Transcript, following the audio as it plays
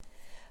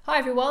Hi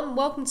everyone,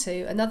 welcome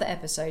to another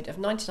episode of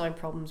 99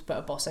 Problems But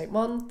a Boss Ain't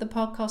One, the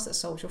podcast that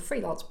solves your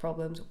freelance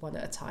problems one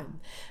at a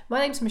time. My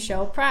name's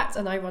Michelle Pratt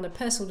and I run a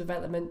personal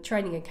development,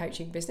 training and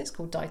coaching business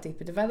called Dive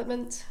Deeper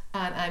Development.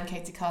 And I'm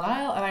Katie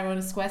Carlisle and I run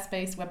a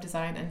Squarespace web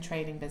design and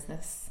training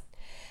business.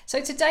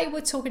 So today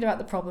we're talking about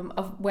the problem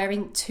of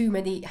wearing too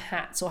many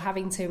hats or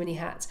having too many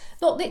hats.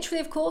 Not literally,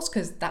 of course,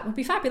 because that would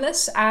be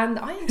fabulous, and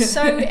I am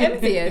so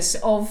envious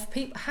of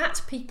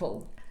hat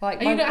people. Like,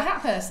 are you not a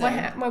hat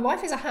person? My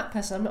wife is a hat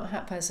person. I'm not a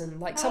hat person.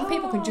 Like, some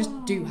people can just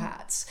do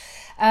hats.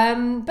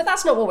 But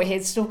that's not what we're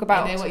here to talk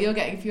about. I know what you're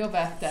getting for your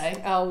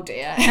birthday. Oh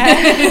dear.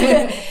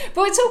 But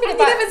we're talking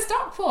about... You live in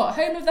Stockport,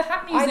 home of the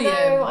Hat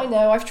Museum. I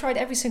know. I've tried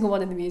every single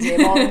one in the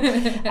museum on.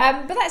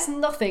 But that's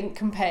nothing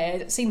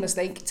compared, seamless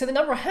link, to the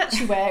number of hats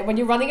you wear when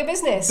you're running a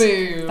business.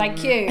 Boom.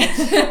 Thank you.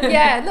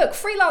 Yeah, look,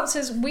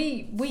 freelancers,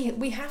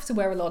 we have to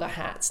wear a lot of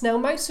hats. Now,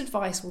 most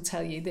advice will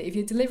tell you that if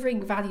you're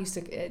delivering values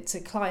to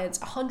clients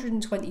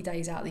 120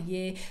 days out of the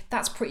year,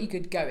 that's pretty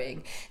good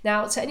going.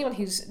 Now, to anyone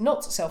who's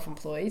not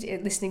self-employed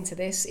listening to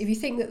this, if you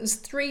think that there's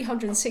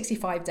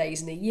 365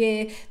 days in a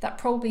year, that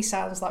probably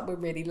sounds like we're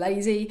really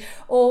lazy.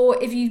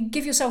 Or if you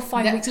give yourself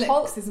 5 weeks...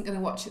 Netflix isn't going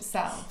to watch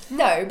itself.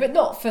 No, but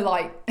not for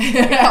like a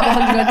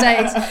couple hundred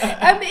days.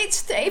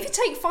 If you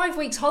take 5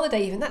 weeks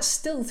holiday even, that's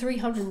still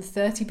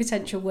 330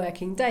 potential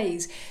working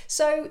days.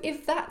 So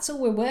if that's all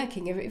we're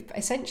working,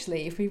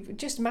 if we've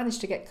just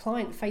managed to get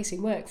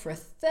client-facing work for a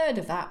third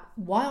of that,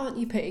 why aren't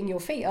you putting your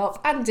feet up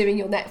and doing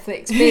your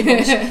Netflix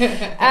binge?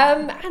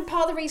 And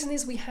part of the reason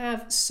is we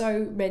have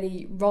so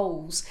many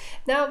roles.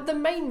 Now, the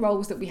main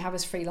roles that we have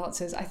as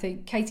freelancers, I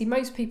think, Katie,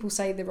 most people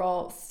say there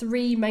are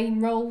 3 main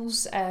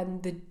roles.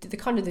 The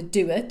kind of the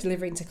doer,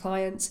 delivering to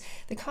clients,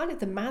 the kind of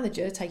the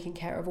manager, taking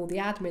care of all the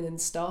admin and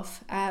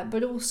stuff,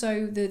 but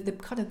also the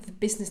kind of the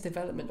business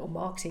development or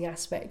marketing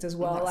aspect as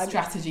well. The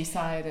strategy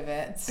side of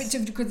it.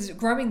 But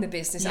growing the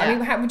business. Yeah. I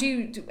mean, how would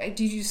you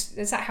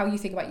is that how you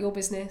think about your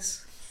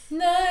business?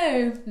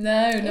 No,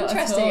 not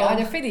interesting. at all. I had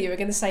a feeling you were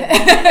going to say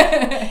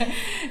that.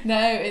 No,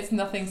 it's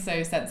nothing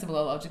so sensible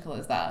or logical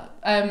as that.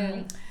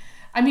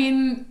 I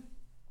mean,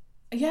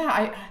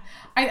 yeah,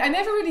 I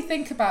never really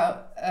think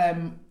about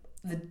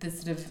the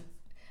sort of...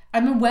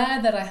 I'm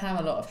aware that I have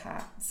a lot of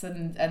hats,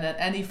 and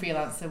any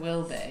freelancer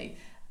will be,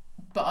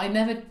 but I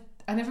never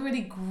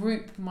really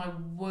group my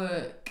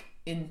work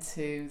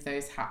into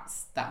those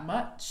hats that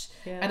much.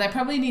 Yeah. And I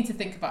probably need to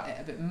think about it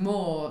a bit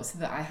more so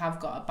that I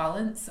have got a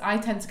balance. I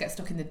tend to get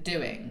stuck in the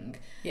doing.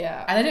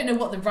 Yeah. And I don't know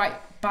what the right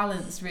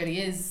balance really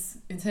is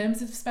in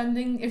terms of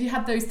spending. If you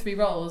had those 3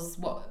 roles,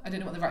 I don't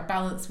know what the right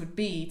balance would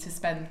be to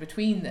spend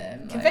between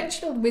them.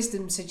 Conventional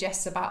wisdom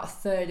suggests about a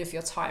third of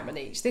your time on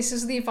each. This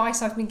is the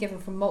advice I've been given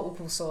from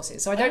multiple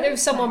sources. So I don't know if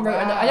someone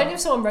wrote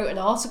an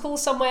article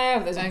somewhere,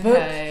 or there's a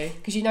book,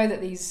 because you know that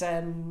these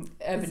urban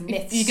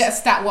myths. You get a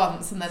stat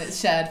once and then it's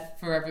shared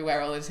for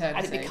everywhere all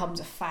eternity. And it becomes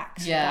a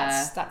fact.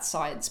 Yeah. That's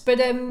science. But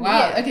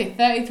wow, okay,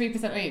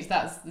 33% each.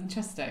 That's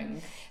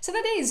interesting. So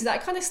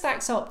that kind of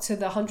stacks up to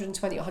the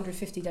 120 or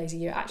 150 days a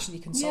year actually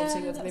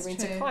consulting or delivering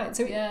to clients.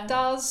 So it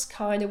does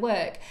kind of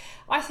work.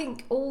 I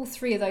think all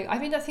 3 of those, I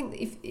think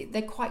if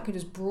they're quite good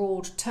as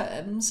broad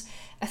terms,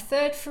 a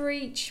third for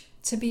each.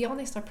 To be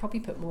honest, I probably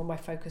put more of my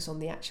focus on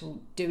the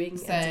actual doing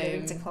and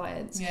delivering to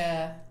clients.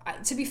 Yeah.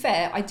 To be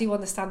fair, I do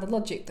understand the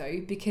logic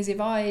though, because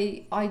if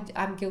I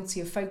am guilty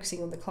of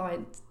focusing on the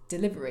client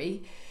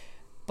delivery,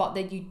 but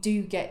then you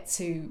do get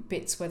to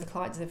bits where the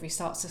client delivery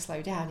starts to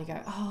slow down. You go,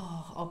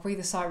 I'll breathe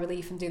a sigh of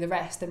relief and do the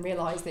rest, and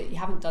realise that you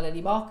haven't done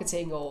any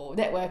marketing or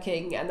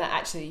networking, and that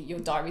actually your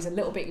diary's a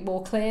little bit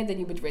more clear than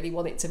you would really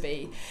want it to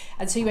be.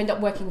 And so you end up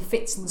working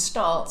fits and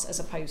starts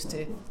as opposed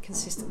to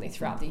consistently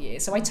throughout the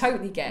year. So I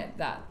totally get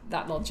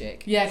that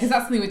logic. Yeah, because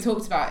that's something we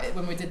talked about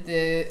when we did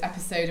the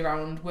episode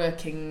around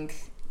working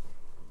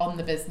on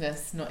the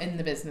business, not in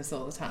the business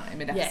all the time,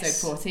 in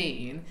episode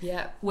 14,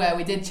 where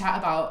we did chat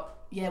about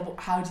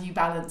how do you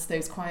balance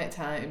those quiet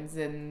times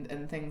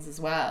and things as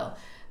well.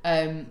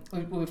 In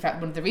fact,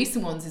 one of the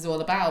recent ones is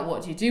all about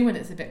what do you do when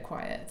it's a bit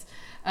quiet.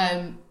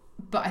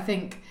 But I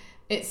think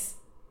it's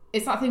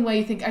that thing where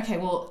you think, okay,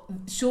 well,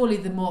 surely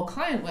the more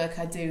client work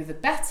I do, the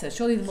better.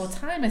 Surely the more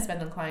time I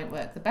spend on client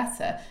work, the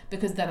better,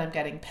 because then I'm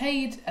getting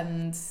paid,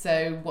 and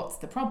so what's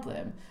the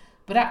problem?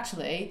 But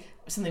actually,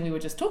 something we were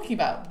just talking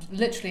about,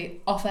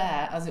 literally off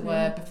air, as it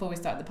were, before we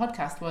started the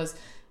podcast, was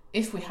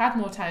if we had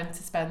more time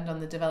to spend on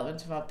the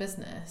development of our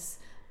business,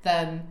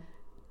 then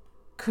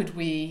could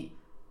we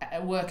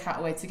work out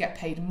a way to get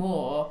paid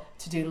more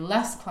to do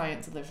less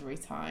client delivery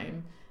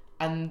time?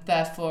 And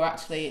therefore,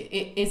 actually,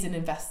 it is an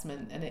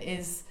investment, and it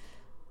is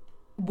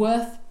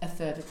worth a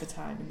third of the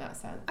time in that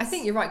sense. I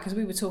think you're right, because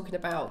we were talking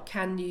about,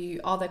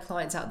 are there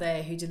clients out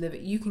there who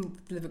you can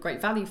deliver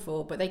great value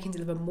for, but they can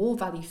deliver more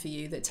value for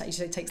you that takes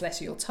less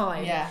of your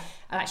time. Yeah.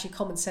 And actually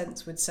common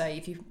sense would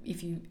say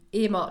if you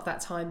earmark that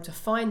time to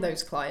find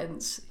those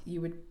clients,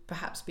 you would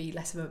perhaps be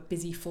less of a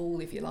busy fool,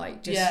 if you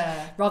like,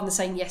 rather than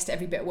saying yes to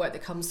every bit of work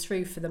that comes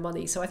through for the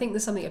money. So I think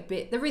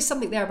there is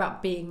something there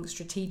about being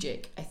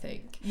strategic, I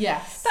think.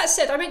 Yes. That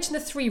said, I mentioned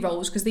the 3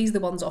 roles because these are the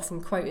ones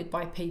often quoted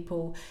by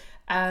people.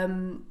 I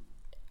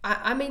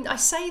mean, I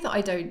say that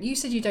I don't. You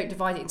said you don't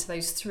divide it into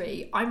those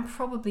 3. I'm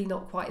probably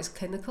not quite as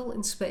clinical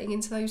in splitting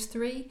into those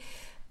 3.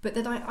 But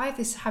then I have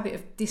this habit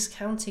of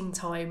discounting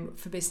time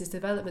for business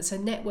development. So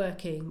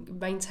networking,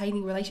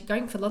 maintaining relationship,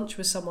 going for lunch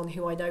with someone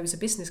who I know is a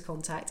business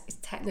contact is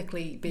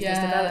technically business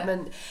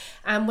development.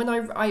 And when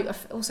I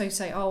also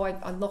say,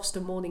 I lost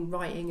a morning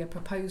writing a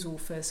proposal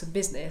for some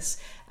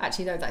business,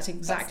 actually, no, that's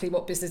exactly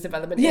what business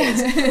development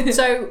is.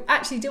 So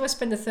actually, do I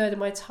spend a third of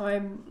my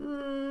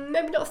time?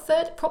 Maybe not a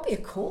third, probably a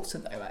quarter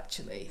though,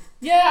 actually.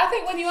 Yeah, I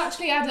think when you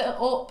actually add it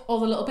up, all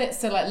the little bits,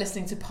 so like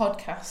listening to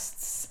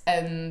podcasts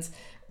and...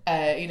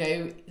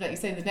 like you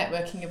say, the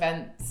networking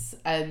events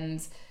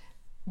and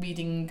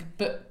reading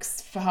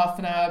books for half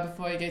an hour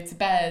before you go to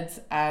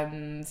bed,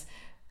 and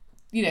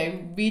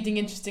reading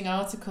interesting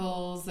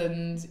articles,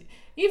 and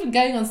even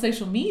going on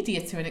social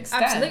media to an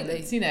extent.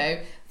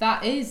 Absolutely.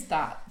 That is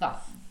that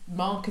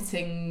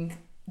marketing,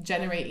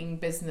 generating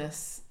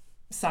business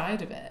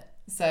side of it.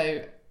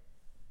 So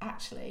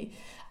actually,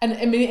 and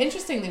I mean,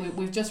 interestingly,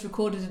 we've just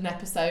recorded an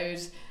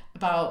episode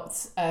about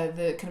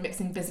the kind of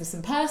mixing business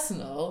and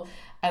personal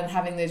and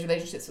having those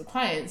relationships with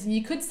clients. And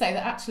you could say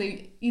that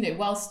actually,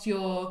 whilst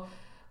you're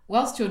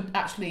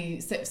actually,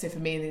 so for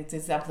me, the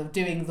example of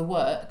doing the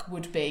work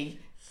would be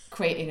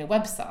creating a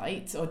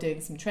website or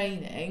doing some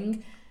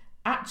training,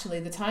 actually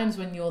the times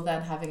when you're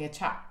then having a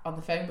chat on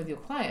the phone with your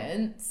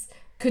clients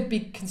could be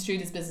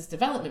construed as business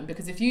development,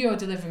 because if you are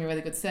delivering a really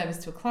good service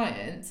to a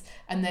client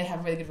and they have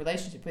a really good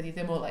relationship with you,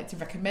 they're more likely to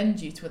recommend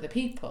you to other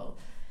people.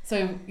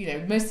 So,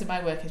 most of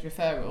my work is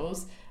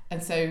referrals,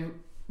 and so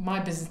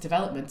my business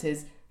development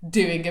is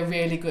doing a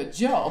really good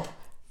job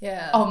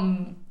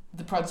on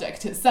the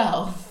project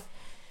itself.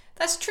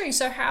 That's true.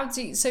 So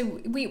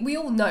we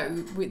all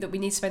know that we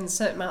need to spend a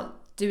certain amount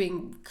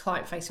doing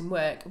client-facing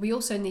work. We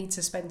also need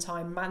to spend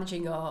time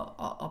managing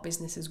our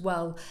business as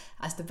well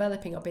as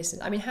developing our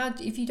business. I mean,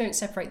 if you don't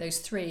separate those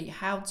 3,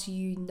 how do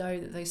you know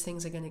that those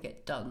things are going to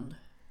get done?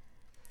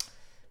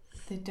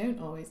 They don't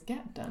always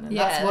get done, and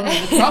that's one of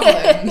the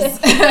problems.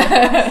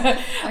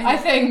 I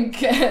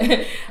think,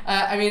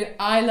 I mean,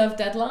 I love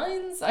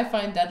deadlines. I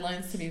find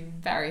deadlines to be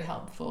very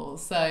helpful.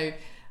 So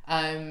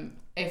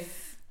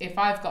if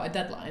I've got a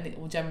deadline, it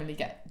will generally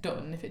get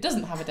done. If it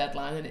doesn't have a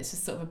deadline, then it's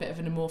just sort of a bit of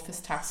an amorphous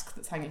task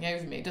that's hanging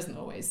over me. It doesn't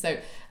always. So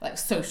like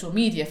social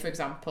media, for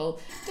example,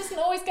 doesn't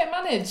always get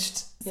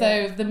managed.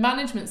 So the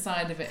management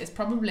side of it is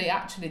probably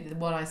actually the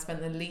one I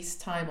spend the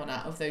least time on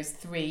out of those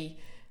 3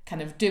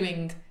 kind of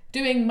doing,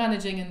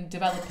 managing and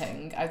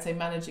developing. I'd say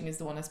managing is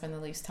the one I spend the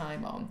least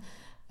time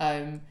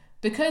on,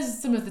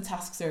 because some of the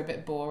tasks are a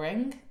bit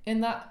boring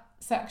in that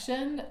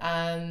section,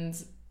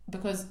 and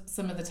because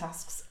some of the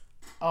tasks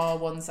are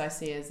ones I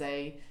see as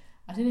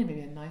maybe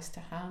a nice to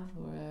have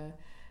or a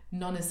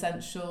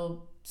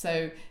non-essential.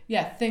 So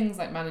things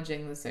like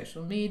managing the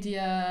social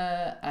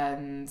media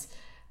and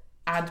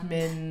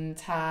admin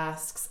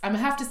tasks. I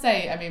have to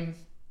say, I mean,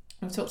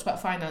 we've talked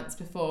about finance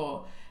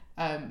before.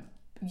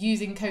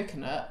 Using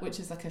Coconut, which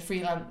is like a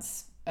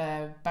freelance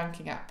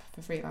banking app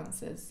for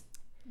freelancers,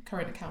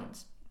 current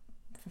account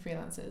for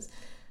freelancers,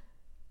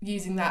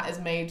 using that has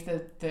made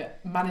the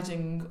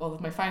managing all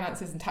of my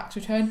finances and tax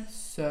return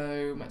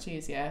so much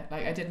easier.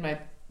 Like, I did my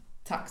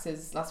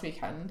taxes last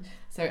weekend,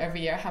 so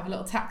every year I have a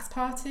little tax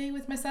party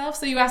with myself.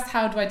 So you asked,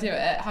 how do I do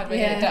it? How do I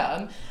get it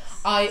done?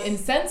 I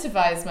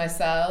incentivize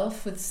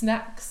myself with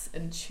snacks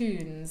and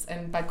tunes,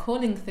 and by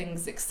calling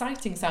things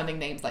exciting sounding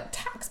names like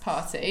tax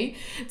party,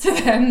 to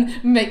then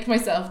make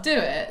myself do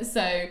it.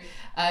 So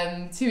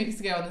 2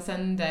 weeks ago on the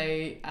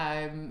Sunday,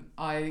 I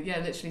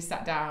literally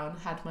sat down,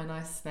 had my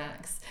nice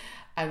snacks,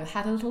 and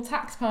had a little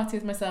tax party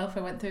with myself. I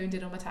went through and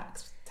did all my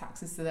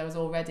taxes, so I was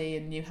all ready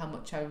and knew how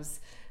much I was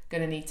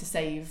going to need to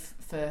save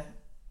for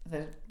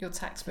your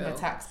tax bill. My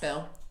tax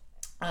bill.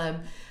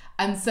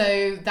 And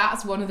so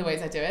that's one of the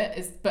ways I do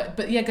it. But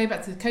going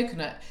back to the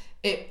Coconut,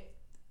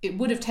 it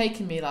would have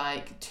taken me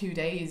like 2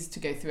 days to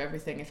go through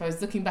everything. If I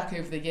was looking back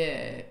over the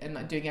year and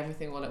like doing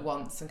everything all at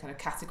once and kind of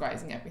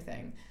categorizing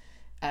everything,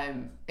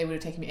 it would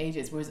have taken me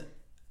ages. Whereas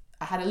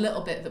I had a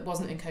little bit that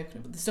wasn't in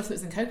Coconut, but the stuff that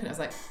was in Coconut, I was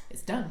like,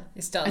 it's done.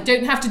 I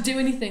don't have to do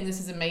anything. This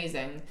is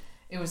amazing.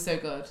 It was so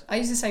good. I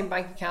use the same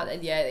bank account,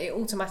 and it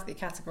automatically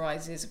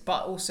categorises,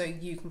 but also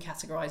you can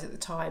categorise at the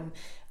time.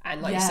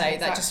 And like you say,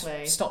 that just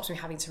stops me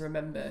having to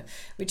remember,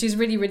 which is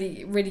really,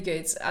 really, really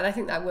good. And I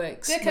think that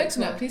works. Dear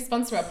Coconut, please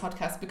sponsor our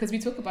podcast because we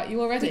talk about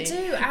you already. We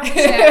do.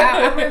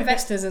 And we're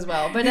investors as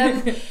well. But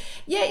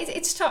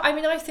it's tough. I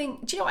mean, I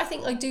think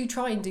I do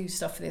try and do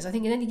stuff for this. I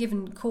think in any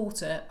given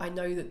quarter, I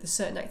know that there's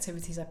certain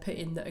activities I put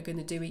in that are going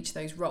to do each of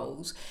those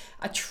roles.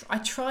 I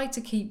try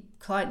to keep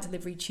client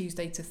delivery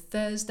Tuesday to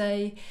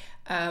Thursday.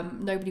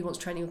 Nobody wants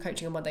training or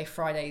coaching on Monday,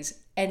 Fridays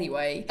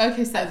anyway.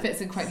 Okay, so that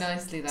fits in quite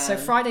nicely then. So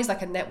Friday's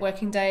like a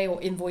networking day or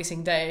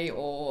invoicing day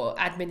or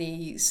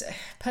admin-y,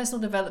 personal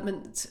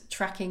development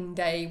tracking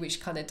day, which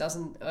kind of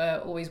doesn't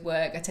always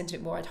work. I tend to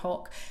do it more ad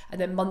hoc. And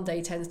then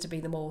Monday tends to be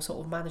the more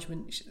sort of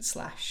management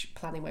 /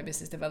 planning my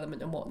business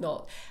development and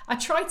whatnot. I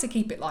try to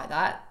keep it like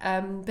that.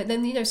 But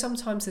then,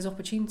 sometimes there's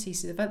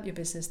opportunities to develop your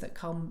business that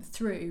come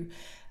through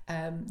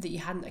that you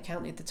hadn't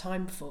accounted the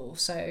time for.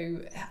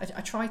 So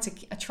I try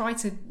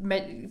to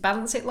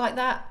balance it like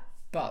that,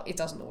 but it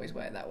doesn't always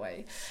work that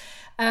way.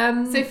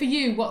 So for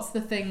you, what's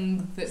the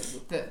thing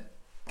that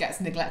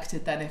gets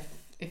neglected then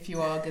if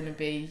you are going to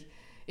be,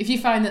 if you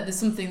find that there's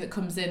something that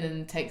comes in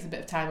and takes a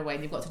bit of time away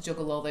and you've got to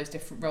juggle all those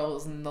different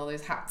roles and all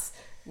those hats,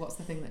 what's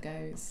the thing that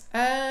goes?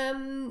 I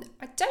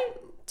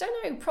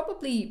don't know,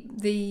 probably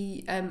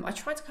I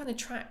try to kind of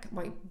track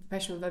my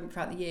professional development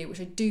throughout the year,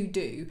 which I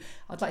do.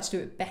 I'd like to do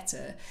it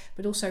better,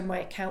 but also my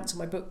accounts and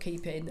my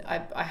bookkeeping,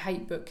 I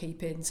hate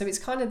bookkeeping, so it's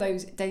kind of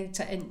those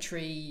data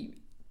entry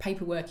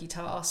paperworky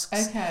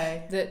tasks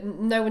that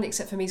no one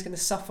except for me is going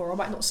to suffer, or I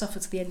might not suffer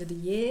to the end of the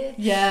year.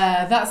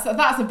 Yeah, that's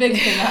a big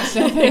thing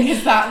actually. I think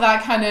is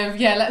that kind of,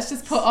 let's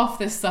just put off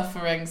this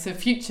suffering so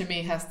future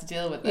me has to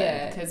deal with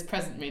it because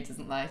present me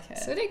doesn't like it.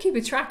 So I don't keep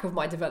a track of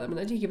my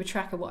development. I do keep a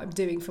track of what I'm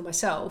doing for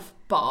myself,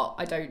 but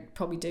I don't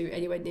probably do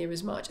anywhere near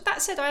as much.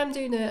 That said, I am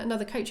doing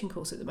another coaching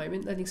course at the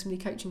moment, learning some new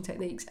coaching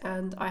techniques,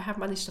 and I have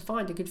managed to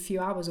find a good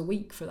few hours a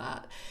week for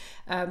that.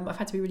 I've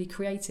had to be really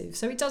creative,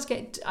 so it does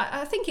get,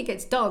 I think it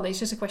gets done. It's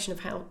just a question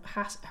of how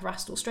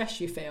harassed or stressed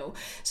you feel.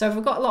 So if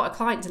I've got a lot of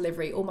client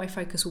delivery, all my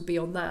focus will be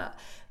on that,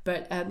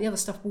 but the other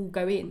stuff will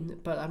go in,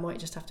 but I might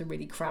just have to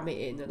really cram it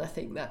in, and I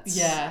think that's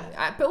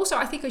but also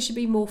I think I should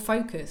be more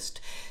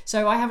focused.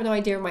 So I have an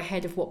idea in my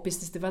head of what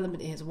business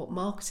development is and what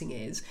marketing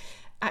is.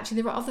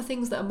 Actually, there are other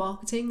things that are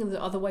marketing and there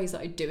are other ways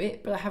that I do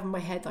it, but I have in my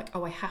head like,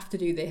 I have to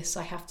do this,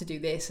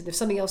 and if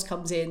something else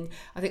comes in,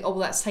 I think,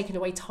 that's taken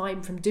away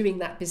time from doing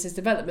that business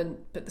development,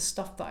 but the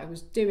stuff that I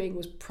was doing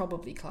was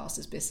probably classed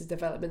as business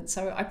development,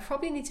 so I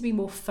probably need to be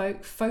more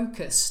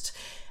focused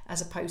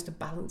as opposed to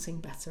balancing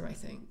better, I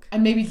think.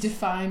 And maybe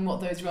define what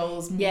those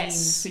roles mean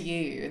for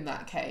you in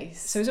that case.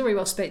 So it's already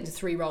well split into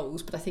 3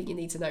 roles, but I think you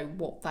need to know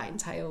what that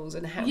entails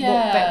and how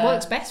what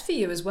works best for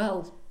you as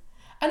well.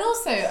 And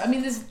also, I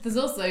mean, there's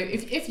also,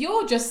 if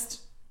you're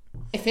just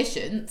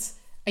efficient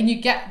and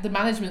you get the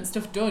management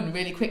stuff done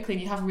really quickly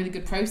and you have a really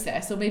good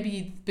process, or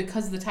maybe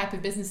because of the type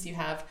of business you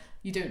have,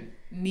 you don't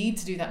need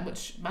to do that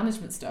much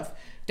management stuff,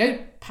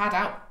 don't pad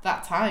out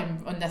that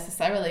time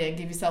unnecessarily and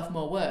give yourself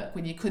more work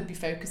when you could be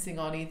focusing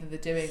on either the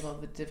doing or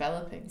the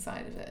developing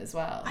side of it as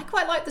well. I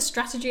quite like the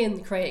strategy and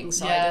the creating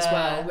side as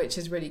well, which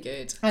is really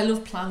good. I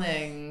love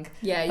planning.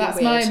 Yeah,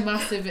 that's my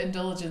massive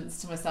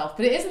indulgence to myself,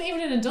 but it isn't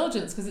even an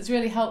indulgence because it's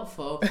really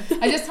helpful.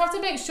 I just have to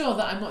make sure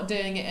that I'm not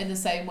doing it in the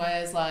same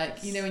way as,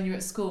 like, when you're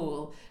at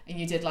school and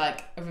you did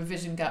like a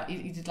revision guide,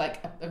 you did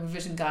like a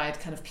revision guide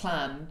kind of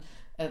plan,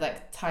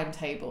 like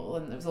timetable,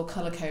 and it was all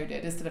colour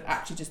coded instead of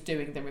actually just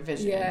doing the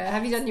revision. Yeah,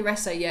 have you done your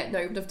essay yet?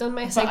 No, but I've done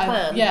my essay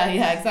plan. Yeah,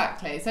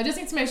 exactly. So I just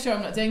need to make sure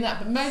I'm not doing that.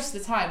 But most of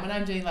the time when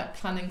I'm doing like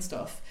planning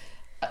stuff,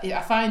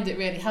 I find it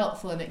really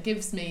helpful, and it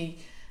gives me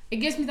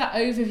that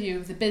overview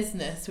of the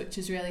business, which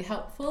is really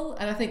helpful.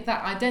 And I think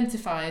that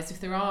identifies if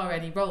there are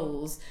any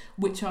roles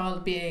which are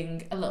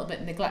being a little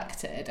bit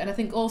neglected. And I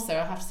think also,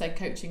 I have to say,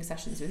 coaching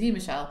sessions with you,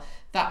 Michelle,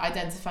 that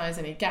identifies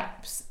any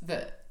gaps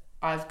that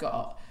I've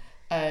got.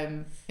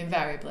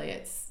 Invariably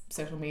it's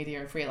social media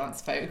and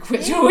freelance folk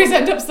which always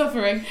end up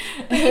suffering.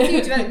 If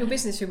you develop your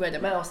business through word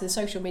of mouth, then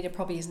social media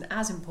probably isn't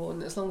as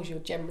important, as long as you're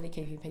generally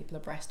keeping people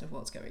abreast of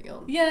what's going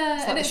on. Yeah,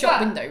 it's like a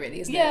shop window,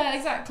 really, isn't it? Yeah,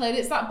 exactly. And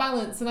it's that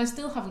balance, and I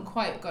still haven't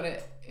quite got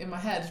it in my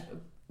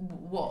head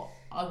what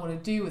I want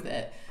to do with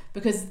it,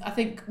 because I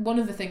think one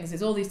of the things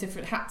is all these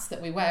different hats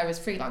that we wear as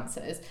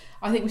freelancers.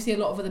 I think we see a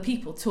lot of other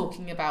people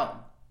talking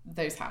about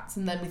those hats,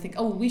 and then we think,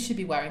 we should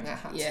be wearing that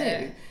hat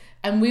too.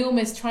 And we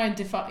almost try and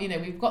define,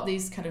 we've got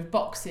these kind of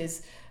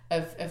boxes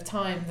of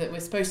time that we're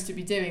supposed to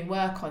be doing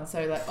work on.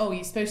 So like,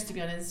 you're supposed to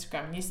be on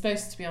Instagram, and you're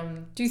supposed to be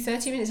on... Do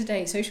 30 minutes a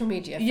day, social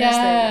media.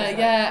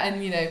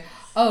 And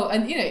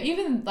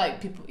even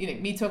like people,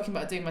 me talking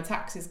about doing my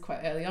taxes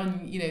quite early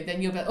on,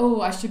 then you'll be like,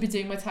 I should be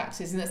doing my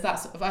taxes, and it's that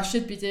sort of, I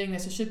should be doing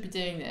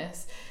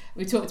this.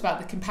 We talked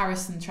about the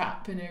comparison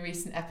trap in a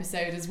recent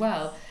episode as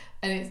well.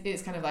 And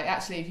it's kind of like,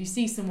 actually, if you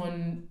see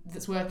someone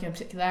that's working in a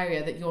particular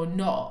area that you're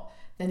not,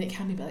 then it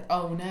can be like,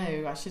 oh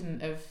no, I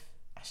shouldn't have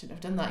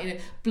done that.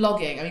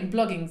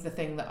 Blogging's the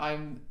thing that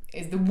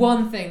is the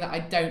one thing that I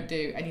don't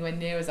do anywhere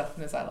near as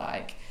often as I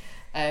like.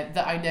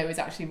 that I know is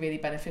actually really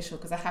beneficial,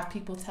 because I have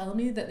people tell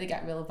me that they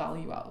get real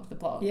value out of the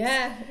blog.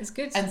 Yeah, it's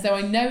good. And so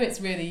I know it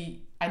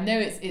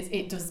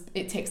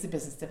ticks the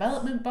business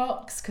development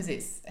box, because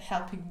it's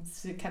helping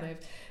to kind of,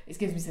 it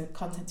gives me some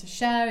content to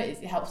share,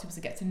 it helps people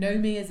to get to know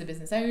me as a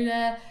business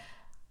owner.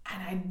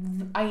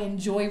 And I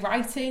enjoy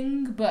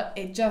writing, but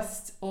it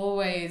just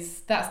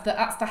always, that's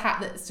the hat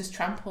that's just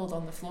trampled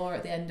on the floor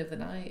at the end of the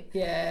night.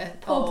 Yeah.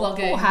 Poor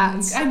blogging. Poor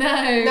hats. I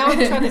know. Now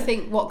I'm trying to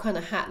think what kind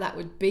of hat that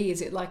would be.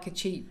 Is it like a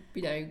cheap,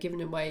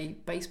 giving away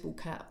baseball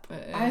cap?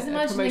 I was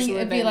imagining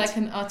it'd be like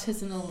an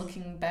artisanal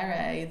looking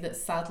beret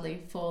that's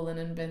sadly fallen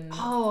and been...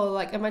 Oh,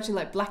 like imagine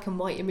like black and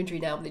white imagery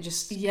now, but it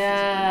just...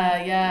 Yeah,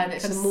 and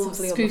it's kind just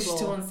of scooshed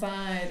to one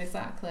side,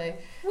 exactly.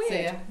 Weird. So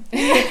yeah.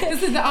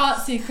 This is the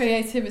artsy,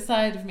 creative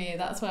side of me.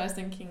 That's what I was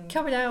thinking.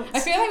 Coming out. I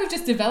feel like we've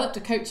just developed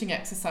a coaching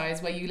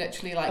exercise where you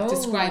literally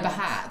describe a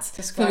hat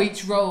for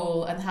each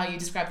role, and how you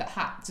describe that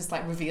hat just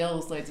like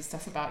reveals loads of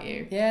stuff about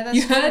you. Yeah, that's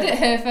You heard it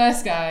here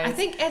first, guys. I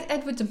think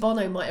Edward de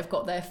Bono might have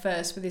got there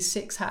first with his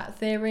 6 hat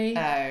theory.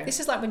 Oh. This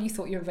is like when you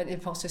thought you invented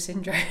imposter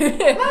syndrome. Man,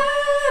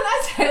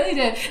 I totally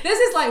did. This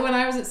is like when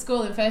I was at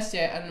school in first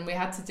year and we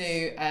had to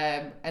do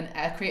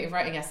a creative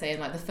writing essay in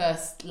like the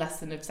first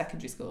lesson of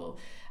secondary school.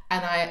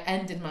 And I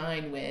ended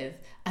mine with,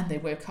 and they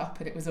woke up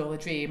and it was all a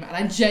dream. And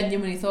I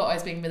genuinely thought I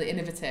was being really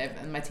innovative.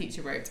 And my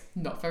teacher wrote,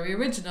 not very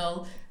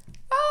original.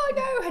 Oh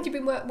no, had you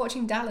been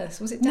watching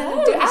Dallas? Was it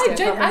Dallas?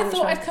 No, I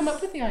thought I'd come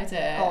up with the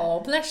idea. Oh,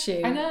 bless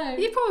you. I know.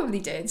 You probably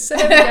did. So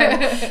there we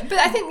go. But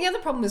I think the other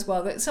problem as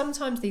well, that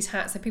sometimes these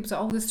hats, that people say,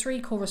 there's 3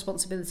 core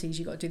responsibilities.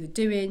 You've got to do the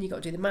doing, you've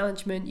got to do the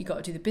management, you've got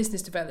to do the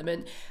business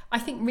development. I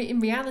think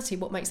in reality,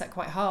 what makes that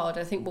quite hard,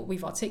 I think what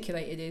we've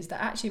articulated is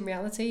that actually in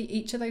reality,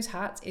 each of those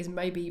hats is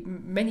maybe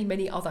many,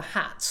 many other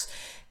hats.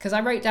 Because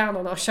I wrote down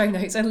on our show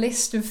notes a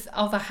list of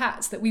other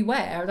hats that we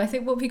wear. And I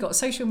think what we got,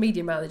 social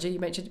media manager, you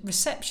mentioned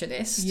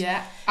receptionist.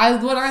 Yeah.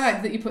 What I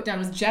liked that you put down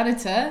was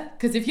janitor.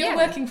 Because if you're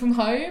working from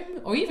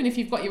home, or even if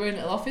you've got your own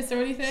little office or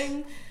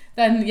anything,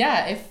 then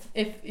yeah,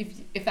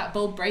 if that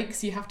bulb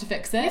breaks, you have to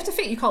fix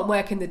it. You can't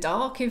work in the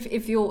dark.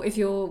 If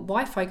your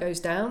Wi-Fi goes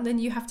down, then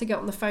you have to get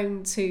on the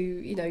phone to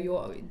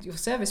your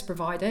service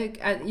provider,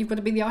 and you've got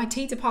to be the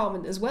IT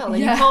department as well,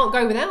 and you can't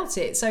go without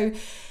it. So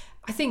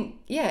I think,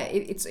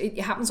 it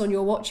happens on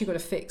your watch, you've got to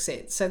fix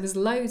it. So there's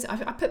loads. I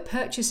put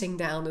purchasing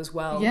down as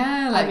well.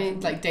 Yeah,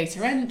 like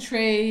data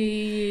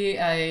entry,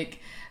 like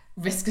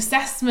risk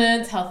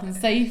assessment, health and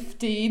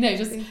safety,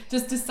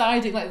 just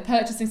deciding, like the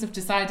purchasing stuff,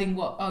 deciding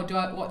what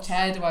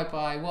chair do I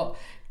buy, what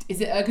is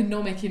it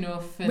ergonomic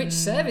enough, and which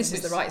service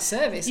is the right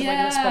service, am I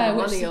going to spend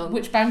my money on,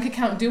 which bank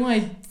account do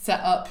I set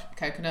up,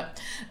 Coconut.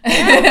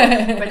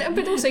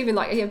 but also even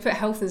like put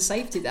health and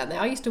safety down there.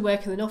 I used to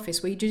work in an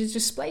office where you do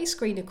display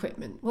screen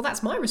equipment. Well,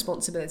 that's my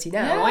responsibility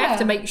now. I have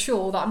to make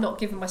sure that I'm not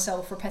giving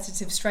myself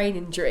repetitive strain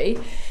injury,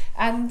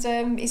 and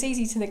it's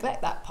easy to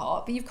neglect that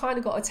part, but you've kind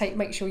of got to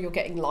make sure you're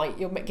getting light,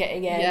 you're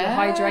getting air,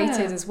 you're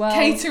hydrated as well.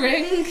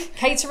 Catering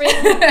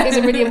is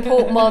a really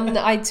important one.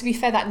 To be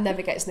fair, that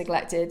never gets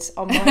neglected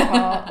on my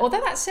part.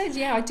 Although that said,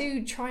 I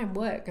do try and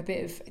work a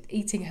bit of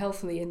eating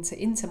healthily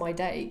into my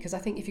day, because I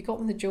think if you've got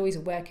one of the joys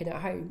of working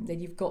at home, then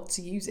you've got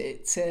to use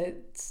it to...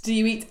 Do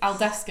you eat al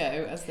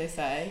desco, as they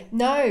say?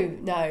 No.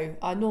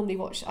 I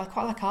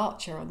quite like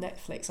Archer on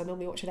Netflix. I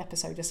normally watch an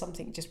episode of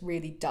something just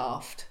really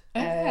daft.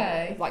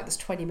 Okay. Like that's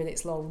 20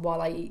 minutes long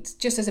while I eat,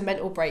 just as a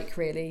mental break,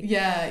 really.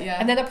 Yeah.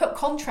 And then I put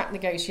contract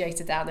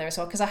negotiator down there as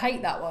well, because I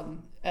hate that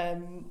one.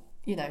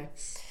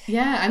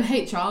 Yeah, and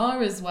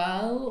HR as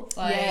well.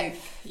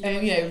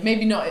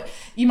 Maybe not.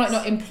 You might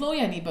not employ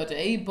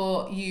anybody,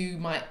 but you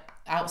might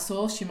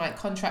outsource. You might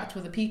contract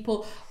with other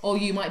people, or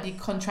you might be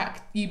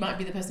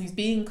the person who's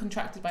being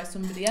contracted by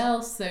somebody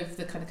else. So for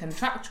the kind of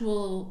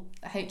contractual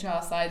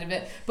HR side of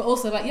it, but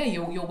also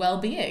your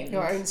well-being,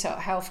 your own sort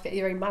of health,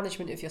 your own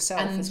management of yourself,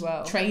 and as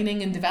well,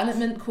 training and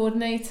development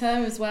coordinator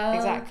as well.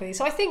 Exactly.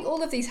 So I think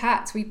all of these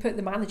hats, we put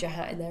the manager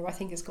hat in there. I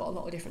think it's got a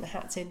lot of different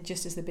hats in,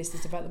 just as the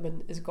business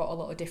development has got a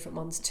lot of different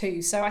ones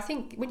too. So I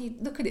think when you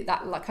look at it,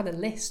 that like kind of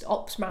list,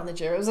 ops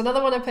manager was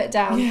another one I put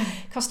down.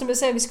 Customer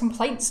service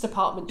complaints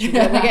department, you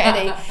don't get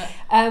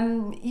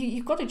any.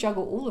 You've got to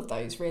juggle all of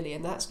those really,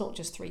 and that's not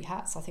just 3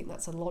 hats. I think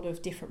that's a lot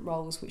of different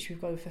roles which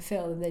we've got to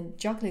fulfill, and then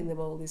juggling them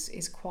all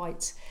is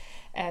quite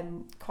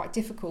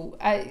difficult.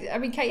 I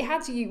mean, Kate, how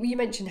do you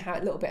mentioned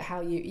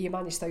how you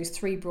manage those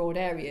 3 broad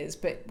areas,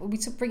 but when we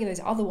bring in those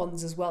other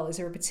ones as well, is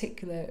there a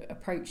particular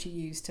approach you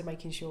use to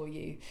making sure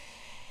you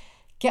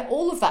get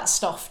all of that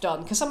stuff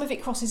done? Because some of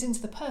it crosses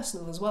into the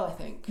personal as well, I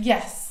think.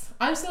 Yes,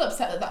 I'm still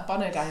upset that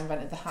Bono guy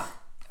invented the hat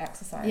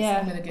exercise.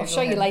 Yeah, I'll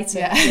show you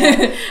later.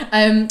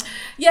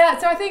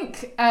 So I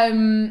think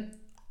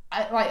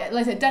like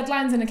I said,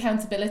 deadlines and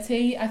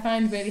accountability I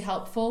find really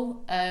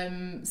helpful.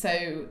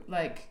 So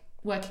like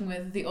working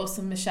with the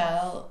awesome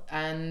Michelle,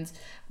 and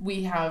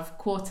we have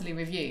quarterly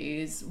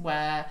reviews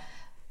where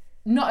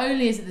not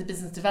only is it the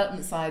business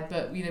development side,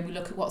 but we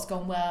look at what's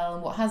gone well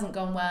and what hasn't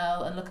gone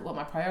well, and look at what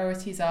my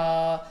priorities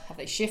are. Have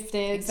they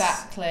shifted?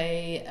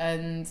 Exactly.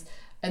 And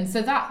And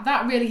so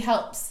that really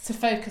helps to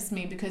focus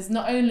me, because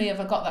not only have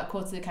I got that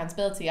quarterly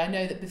accountability, I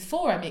know that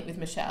before I meet with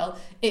Michelle,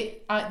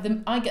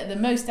 I get the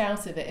most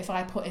out of it if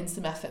I put in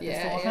some effort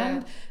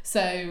beforehand. Yeah.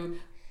 So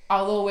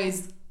I'll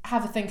always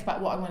have a think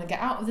about what I want to get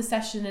out of the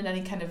session and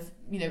any kind of,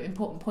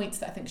 important points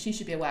that I think she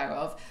should be aware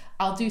of.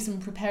 I'll do some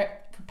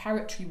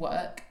preparatory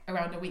work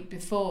around a week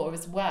before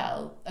as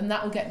well, and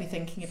that will get me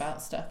thinking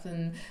about stuff,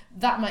 and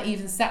that might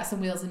even set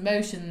some wheels in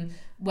motion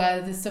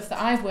where there's stuff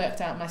that I've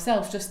worked out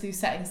myself just through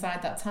setting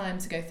aside that time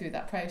to go through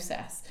that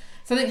process.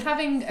 So I think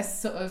having a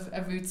sort of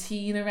a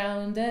routine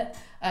around it,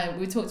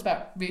 we talked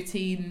about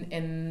routine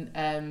in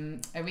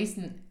a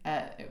recent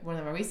one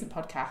of our recent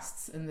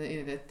podcasts, and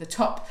the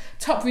top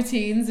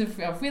routines of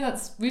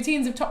freelance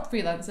routines of top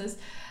freelancers,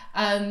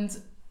 and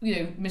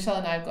Michelle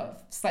and I have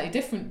got slightly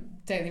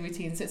different daily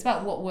routines, so it's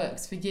about what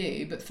works for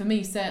you. But for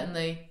me,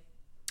 certainly,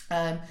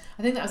 I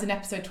think that was in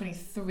episode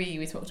 23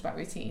 we talked about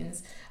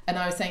routines, and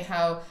I was saying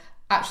how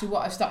actually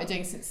what I've started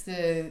doing since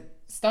the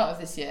start of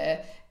this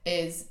year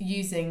is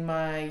using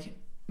my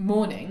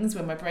mornings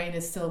when my brain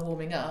is still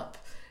warming up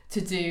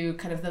to do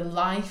kind of the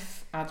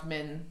life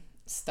admin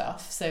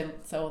stuff, so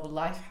all the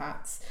life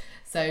hacks,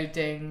 so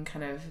doing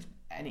kind of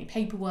any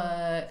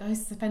paperwork. I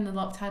spend a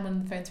lot of time on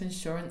the phone to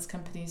insurance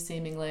companies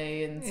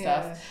seemingly and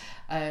stuff,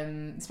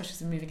 especially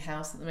as I'm moving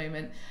house at the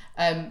moment.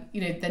 Then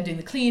doing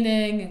the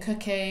cleaning and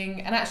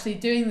cooking, and actually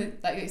doing the,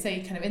 like you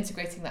say, kind of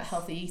integrating that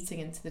healthy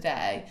eating into the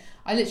day.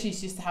 I literally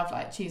used to have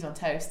like cheese on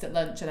toast at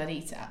lunch and I'd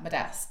eat it at my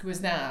desk,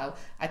 whereas now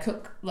I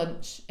cook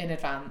lunch in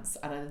advance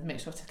and I make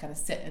sure to kind of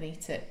sit and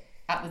eat it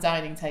at the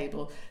dining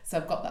table, so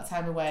I've got that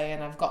time away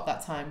and I've got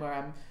that time where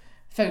I'm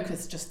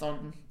focused just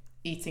on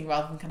eating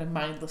rather than kind of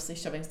mindlessly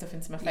shoving stuff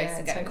into my face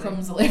and getting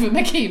crumbs all over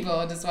my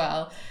keyboard as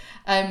well.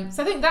 So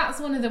I think that's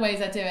one of the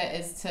ways I do it,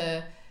 is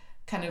to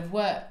kind of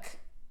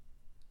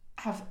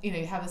have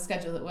a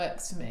schedule that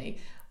works for me.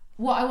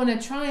 What I want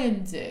to try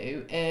and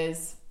do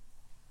is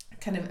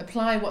kind of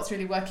apply what's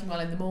really working well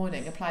in the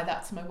morning, apply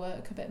that to my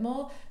work a bit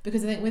more,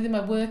 because I think within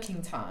my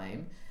working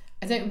time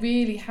I don't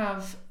really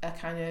have a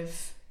kind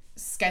of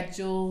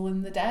schedule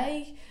in the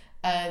day.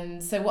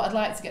 And so what I'd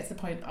like to get to the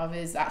point of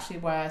is actually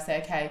where I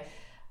say, okay,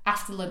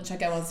 after lunch I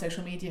go on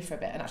social media for a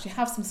bit and actually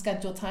have some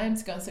scheduled time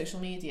to go on social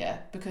media,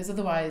 because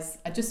otherwise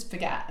I just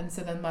forget, and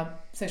so then my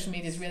social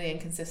media is really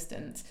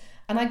inconsistent,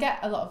 and I get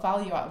a lot of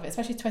value out of it,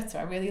 especially Twitter.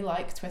 I really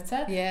like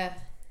Twitter. Yeah.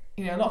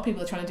 A lot of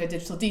people are trying to do a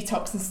digital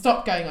detox and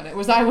stop going on it,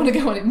 whereas I want to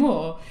go on it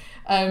more.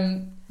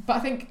 But I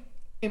think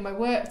in my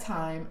work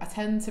time I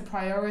tend to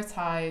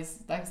prioritise,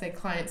 like I say,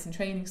 clients and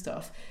training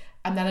stuff,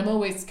 and then I'm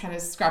always kind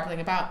of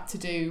scrabbling about to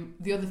do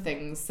the other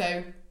things.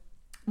 So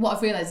what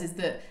I've realised is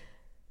that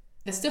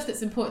the stuff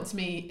that's important to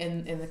me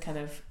in the kind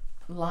of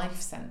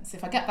life sense,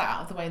 if I get that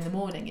out of the way in the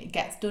morning, it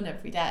gets done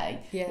every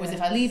day. Yeah. Whereas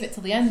if I leave it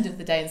till the end of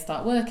the day and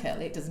start work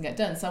early, it doesn't get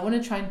done. So I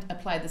want to try and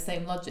apply the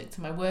same logic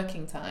to my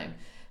working time.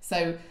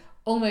 So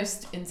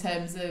almost in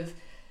terms of,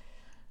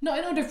 not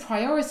in order of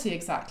priority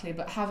exactly,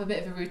 but have a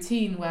bit of a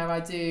routine where I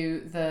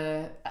do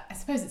I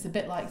suppose it's a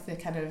bit like the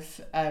kind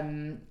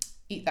of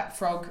eat that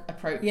frog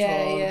approach,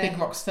 big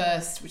rocks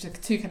first, which are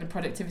two kind of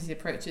productivity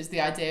approaches.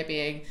 The idea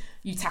being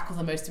you tackle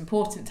the most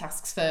important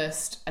tasks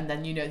first and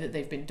then you know that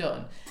they've been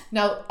done.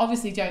 Now,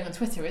 obviously going on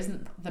Twitter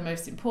isn't the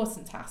most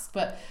important task,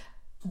 but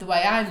the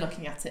way I'm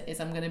looking at it is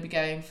I'm going to be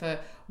going for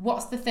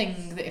what's the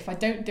thing that if I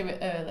don't do it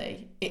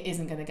early, it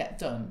isn't going to get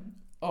done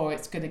or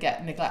it's going to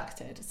get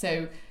neglected.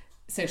 So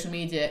social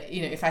media,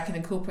 if I can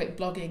incorporate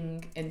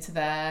blogging into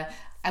there,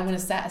 I want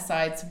to set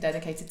aside some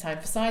dedicated time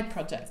for side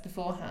projects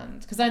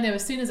beforehand, because I know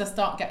as soon as I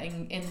start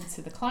getting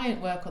into the client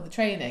work or the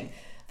training,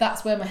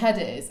 that's where my head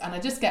is, and I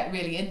just get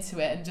really into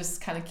it and just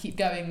kind of keep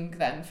going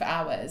then for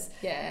hours.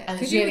 Yeah,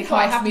 and it's really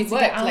hard for me to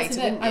get out of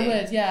it. I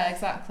would, yeah,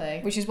 exactly.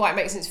 Which is why it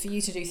makes sense for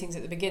you to do things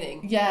at the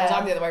beginning. Yeah, whereas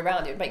I'm the other way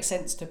around. It makes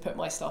sense to put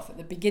my stuff at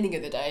the beginning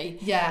of the day.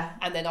 Yeah,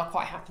 and then I'll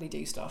quite happily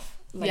do stuff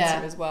later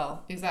as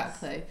well.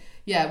 Exactly.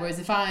 Yeah. Whereas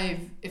if I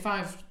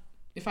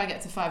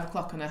get to 5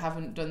 o'clock and I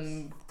haven't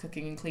done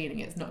cooking and cleaning,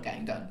 it's not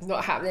getting done. It's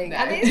not happening. No.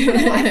 And it's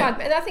kind of like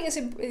fun. And I think it's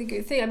a really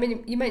good thing. I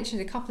mean, you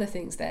mentioned a couple of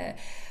things there.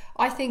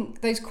 I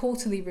think those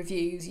quarterly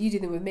reviews, you do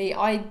them with me.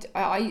 I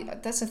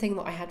that's a thing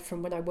that I had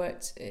from when I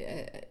worked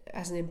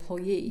as an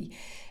employee.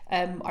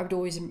 I would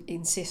always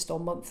insist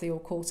on monthly or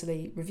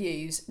quarterly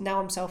reviews.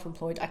 Now I'm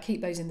self-employed, I keep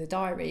those in the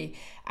diary,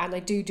 and I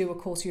do a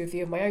quarterly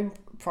review of my own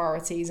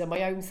priorities and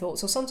my own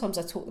thoughts, or sometimes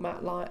I talk them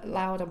out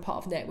loud. I'm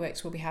part of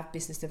networks where we have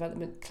business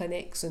development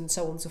clinics and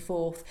so on and so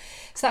forth,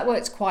 so that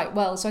works quite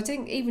well. So I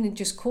think even in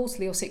just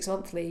quarterly or 6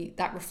 monthly,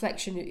 that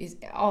reflection is,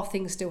 are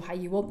things still how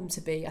you want them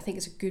to be? I think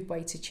it's a good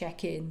way to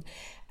check in.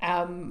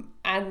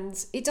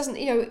 And it doesn't,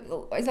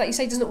 like you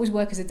say, it doesn't always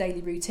work as a daily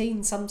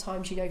routine.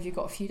 Sometimes, if you've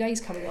got a few days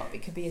coming up,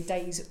 it could be a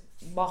day's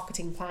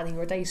marketing planning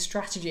or a day's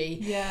strategy.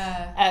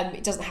 Yeah.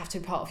 It doesn't have to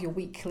be part of your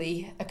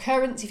weekly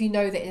occurrence if you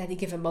know that in any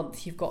given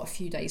month you've got a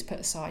few days put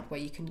aside where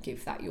you can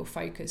give that your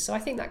focus. So I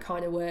think that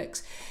kind of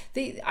works.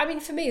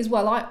 For me as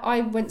well,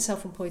 I went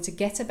self-employed to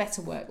get a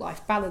better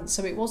work-life balance.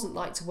 So it wasn't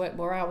like to work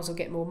more hours or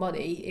get more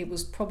money. It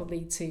was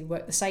probably to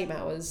work the same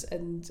hours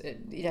and,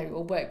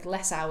 or work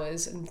less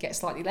hours and get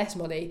slightly less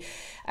money.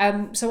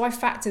 So I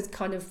factored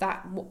kind of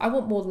that. I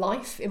want more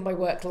life in my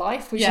work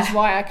life, which is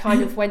why I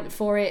kind of went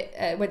for it,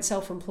 went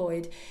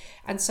self-employed.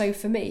 And so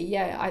for me,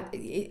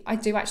 I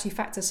do actually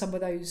factor some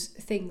of those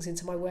things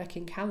into my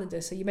working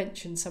calendar. So you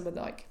mentioned some of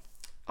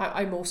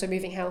I'm also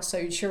moving house, so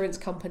insurance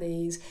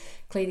companies,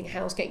 cleaning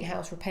house, getting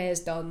house repairs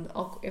done.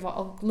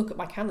 I'll look at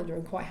my calendar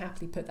and quite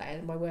happily put that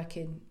in my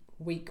working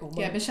week or month.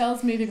 Yeah,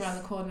 Michelle's moving around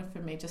the corner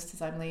from me just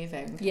as I'm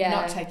leaving. Yeah.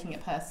 Not taking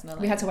it personally.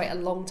 We had to wait a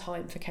long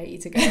time for Katie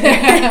to go.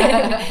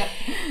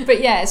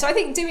 But yeah, so I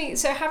think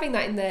having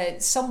that in there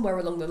somewhere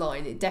along the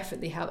line, it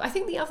definitely helped. I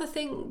think the other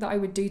thing that I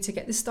would do to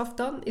get this stuff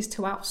done is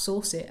to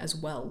outsource it as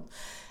well.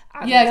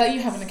 And like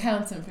you have an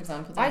accountant, for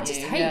example. I just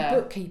hate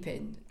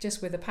bookkeeping,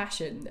 just with a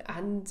passion,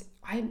 and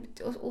I'm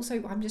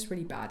just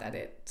really bad at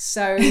it.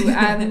 So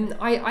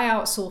I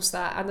outsource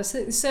that, and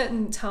there's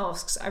certain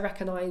tasks I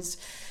recognise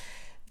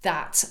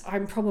that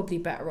I'm probably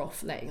better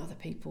off letting other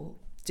people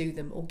do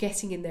them or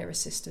getting in their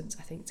assistance,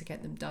 I think, to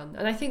get them done.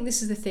 And I think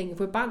this is the thing, if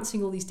we're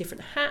balancing all these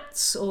different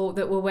hats or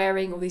that we're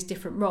wearing all these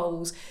different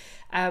roles,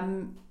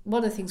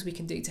 one of the things we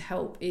can do to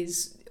help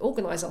is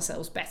organise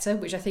ourselves better,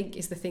 which I think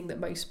is the thing that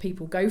most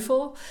people go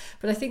for.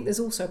 But I think there's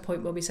also a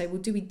point where we say,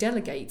 well, do we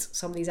delegate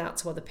some of these out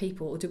to other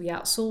people, or do we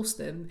outsource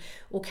them,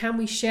 or can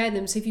we share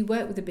them? So if you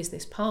work with a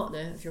business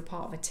partner, if you're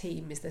part of a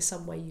team, is there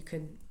some way you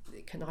can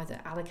either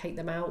allocate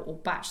them out or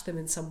batch them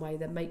in some way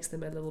that makes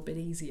them a little bit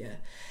easier?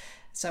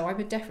 So I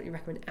would definitely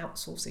recommend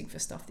outsourcing for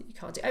stuff that you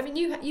can't do. I mean,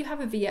 you have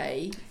a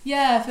VA.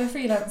 Yeah, for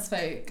freelance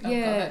folk,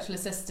 I've got virtual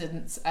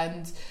assistants,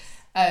 and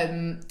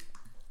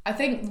I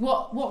think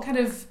what kind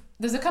of,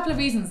 there's a couple of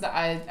reasons that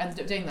I ended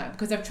up doing that,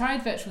 because I've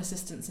tried virtual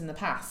assistants in the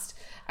past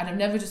and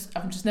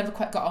I've just never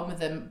quite got on with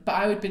them. But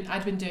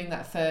I'd been doing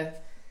that for,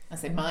 I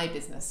say my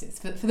business, it's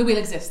for the Wheel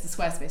Exists,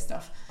 the Squarespace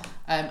stuff.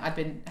 I'd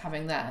been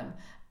having them.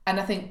 And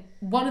I think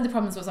one of the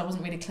problems was I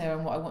wasn't really clear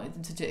on what I wanted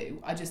them to do.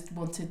 I just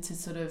wanted to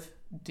sort of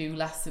do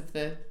less of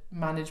the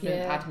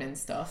management admin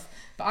stuff,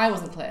 but I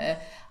wasn't clear.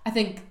 I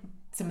think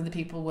some of the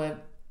people were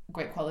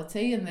great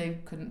quality and they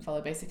couldn't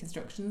follow basic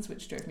instructions,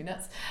 which drove me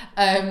nuts.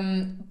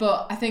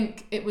 But I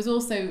think it was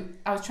also,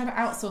 I was trying to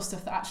outsource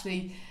stuff that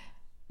actually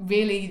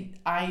really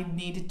I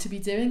needed to be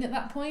doing at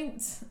that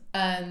point.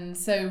 And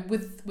so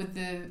with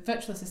the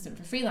virtual assistant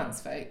for freelance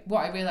folk,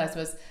 what I realised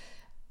was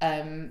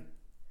I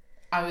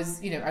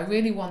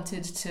really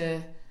wanted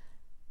to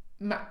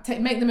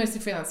make the most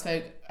of freelance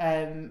folk.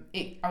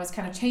 I was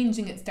kind of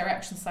changing its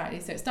direction slightly.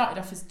 So it started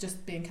off as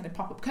just being kind of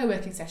pop-up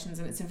co-working sessions,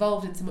 and it's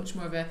evolved into much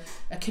more of a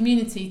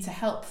community to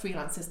help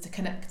freelancers to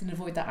connect and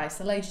avoid that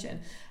isolation.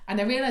 And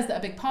I realised that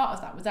a big part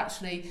of that was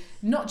actually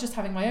not just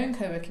having my own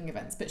co-working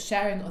events, but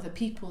sharing other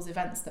people's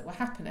events that were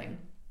happening.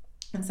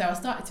 And so I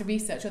started to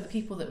research other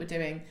people that were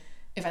doing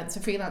events for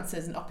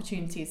freelancers and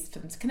opportunities for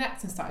them to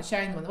connect, and started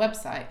sharing them on the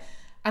website.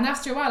 And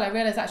after a while, I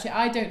realised actually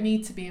I don't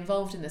need to be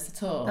involved in this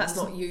at all. That's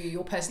not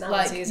your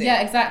personality, is it?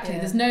 Yeah, exactly. Yeah.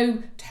 There's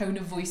no tone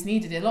of voice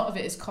needed. A lot of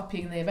it is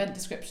copying the event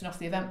description off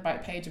the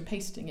Eventbrite page and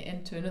pasting it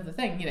into another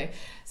thing,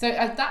 So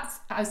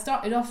I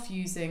started off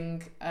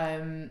using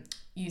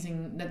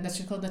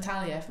she's called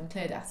Natalia from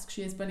ClearDesk.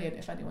 She is brilliant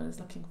if anyone is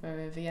looking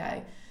for a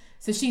VA.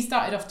 So she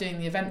started off doing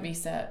the event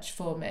research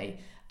for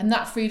me, and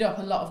that freed up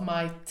a lot of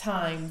my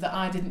time that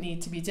I didn't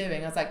need to be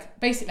doing. I was like,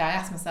 basically, I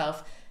asked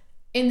myself,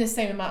 in the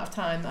same amount of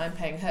time that I'm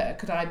paying her,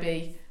 could I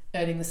be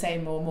earning the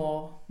same or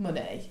more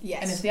money?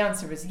 Yes. And if the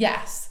answer is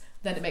yes,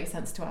 then it makes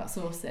sense to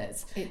outsource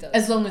it. It does.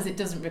 As long as it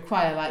doesn't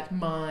require like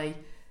my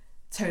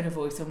tone of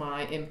voice or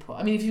my input.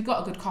 I mean, if you've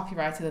got a good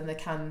copywriter, then they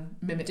can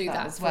mimic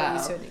that as well.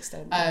 To an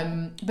extent.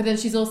 But then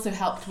she's also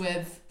helped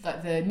with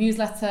like the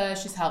newsletter.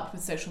 She's helped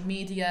with social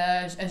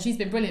media, and she's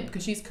been brilliant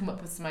because she's come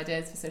up with some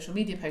ideas for social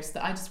media posts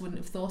that I just wouldn't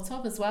have thought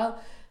of as well.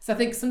 So I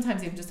think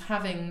sometimes even just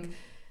having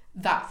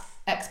that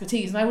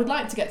expertise, and I would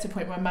like to get to a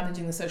point where I'm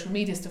managing the social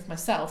media stuff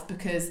myself,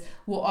 because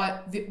what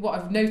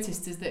I've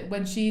noticed is that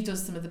when she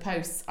does some of the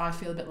posts, I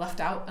feel a bit left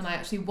out, and I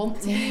actually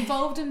want to be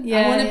involved in.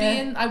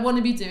 I want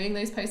to be doing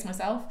those posts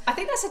myself. I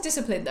think that's a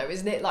discipline though,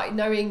 isn't it? Like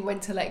knowing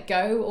when to let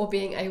go, or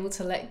being able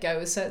to let go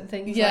of certain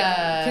things.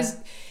 Yeah. Because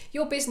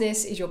your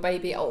business is your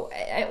baby.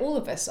 All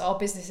of us, our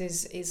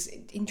business is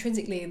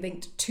intrinsically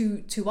linked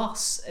to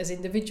us as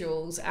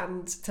individuals,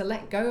 and to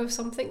let go of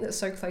something that's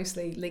so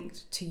closely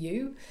linked to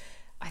you,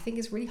 I think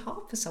it's really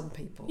hard for some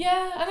people.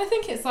 Yeah, and I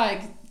think it's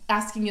like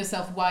asking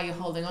yourself why you're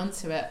holding on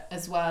to it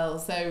as well.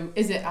 So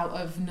is it out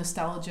of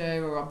nostalgia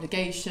or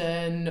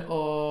obligation,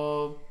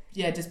 or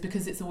just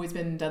because it's always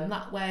been done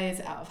that way?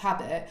 Is it out of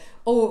habit?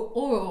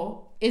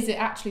 Or is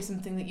it actually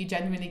something that you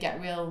genuinely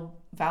get real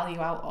value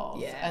out of?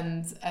 Yeah.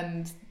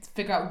 And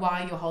figure out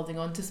why you're holding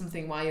on to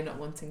something, why you're not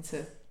wanting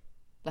to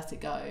let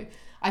it go.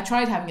 I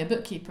tried having a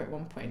bookkeeper at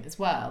one point as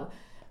well,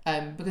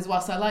 Because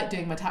whilst I like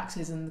doing my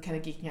taxes and kind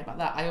of geeking out about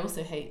that, I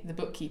also hate the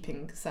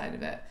bookkeeping side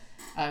of it.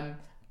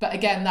 But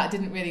again, that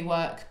didn't really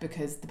work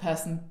because the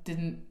person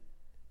didn't.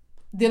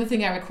 The other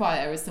thing I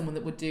require is someone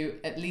that would do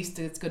at least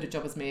as good a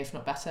job as me, if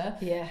not better.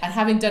 Yeah. And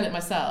having done it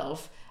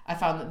myself, I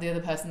found that the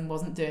other person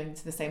wasn't doing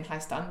to the same high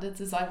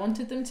standards as I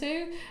wanted them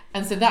to.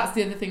 And so that's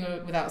the other thing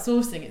with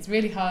outsourcing. It's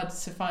really hard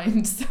to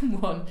find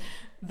someone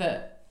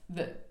that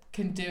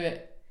can do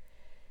it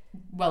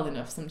well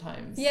enough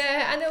sometimes.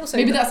 Yeah, and also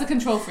maybe that's a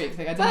control freak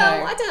thing. I don't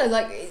know. I don't know.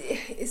 Like,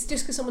 it's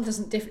just because someone does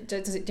it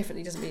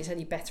differently doesn't mean it's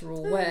any better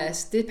or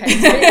worse. Depends.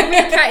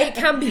 It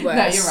can be worse.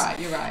 No,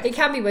 you're right. It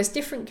can be worse.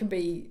 Different can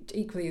be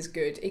equally as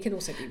good. It can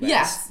also be worse.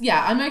 Yes,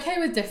 yeah. I'm okay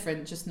with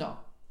different, just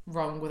not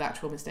wrong with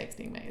actual mistakes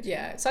being made.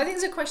 Yeah, so I think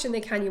there's a question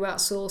there, can you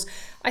outsource?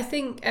 I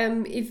think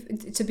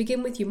if to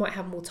begin with you might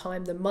have more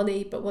time than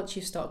money, but once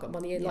you start got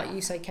money in, like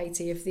you say,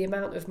 Katie, if the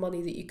amount of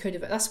money that you could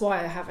have, that's why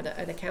I have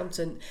an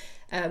accountant.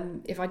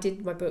 If I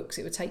did my books,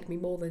 it would take me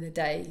more than a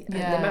day, and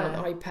the amount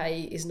I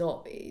pay is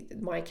not,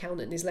 my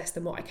accountant is less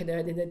than what I can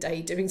earn in a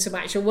day doing some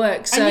actual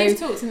work. So, and you've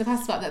talked in the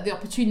past about that, the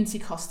opportunity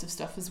cost of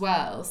stuff as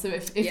well. So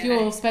if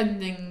you're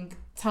spending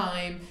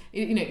time,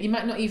 you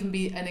might not even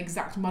be an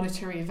exact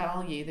monetary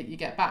value that you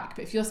get back,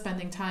 but if you're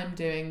spending time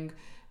doing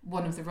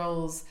one of the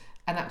roles,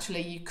 and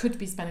actually you could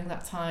be spending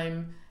that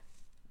time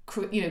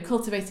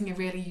cultivating a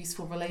really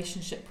useful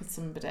relationship with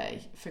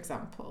somebody, for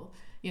example.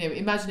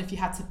 Imagine if you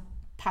had to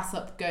pass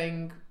up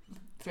going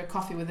for a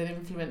coffee with an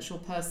influential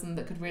person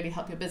that could really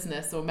help your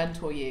business or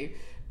mentor you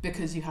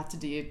because you had to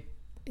do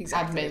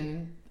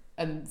admin.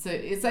 And so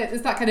it's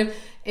that kind of,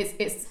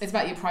 it's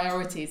about your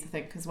priorities, I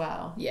think, as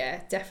well.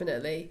 Yeah,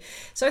 definitely.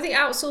 So I think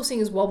outsourcing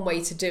is one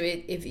way to do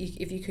it. If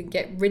you can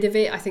get rid of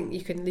it, I think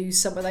you can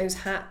lose some of those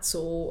hats,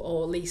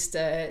 or at least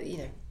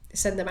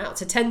send them out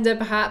to tender,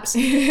 perhaps. I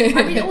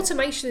mean,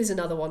 automation is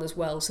another one as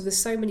well. So there's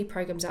so many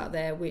programs out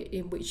there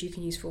in which you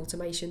can use for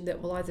automation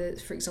that will either,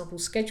 for example,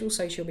 schedule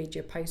social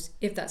media posts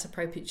if that's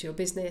appropriate to your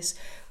business.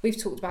 We've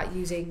talked about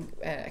using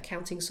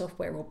accounting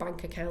software or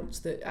bank accounts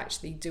that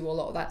actually do a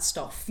lot of that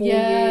stuff for you.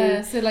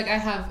 Yeah, so like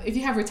if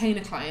you have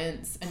retainer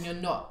clients and you're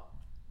not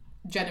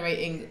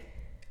generating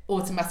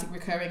automatic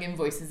recurring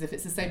invoices, if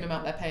it's the same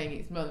amount they're paying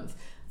each month,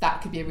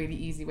 that could be a really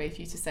easy way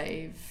for you to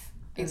save.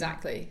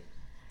 Exactly.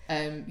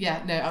 I'm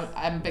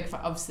a big fan.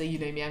 Obviously, you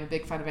know me, I'm a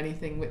big fan of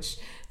anything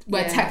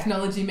where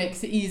technology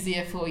makes it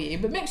easier for you,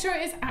 but make sure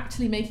it is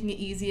actually making it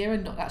easier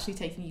and not actually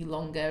taking you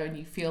longer, and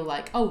you feel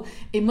like, oh,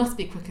 it must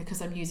be quicker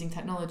because I'm using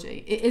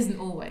technology. It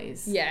isn't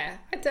always. Yeah,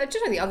 I just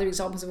know the other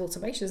examples of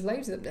automation. There's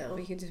loads of them now.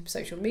 You can do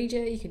social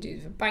media, you can do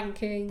it for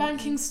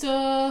banking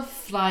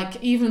stuff,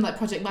 like even like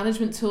project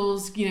management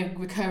tools,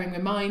 recurring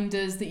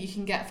reminders that you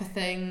can get for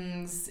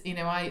things.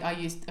 I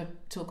used a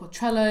tool called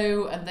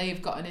Trello, and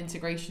they've got an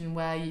integration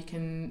where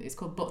it's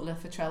called Butler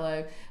for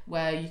Trello,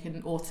 where you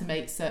can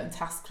automate certain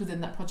tasks within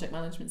that project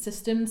management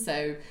system.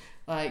 So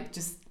like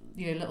just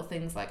little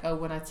things like, oh,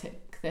 when I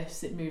tick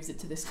this, it moves it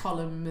to this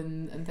column,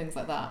 and things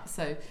like that.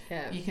 So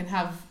you can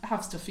have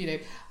stuff.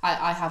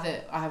 I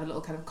have a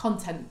little kind of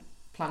content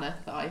planner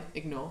that I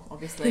ignore,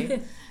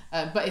 obviously,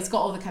 but it's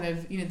got all the kind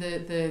of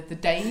the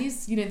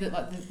days,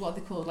 what are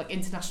they called, like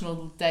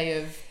International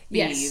Day of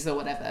Bees or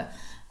whatever.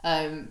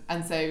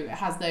 And so it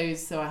has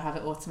those, so I have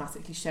it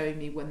automatically showing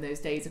me when those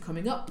days are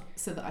coming up,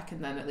 so that I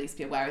can then at least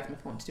be aware of them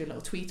if I want to do a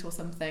little tweet or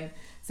something.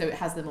 So it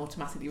has them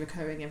automatically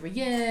recurring every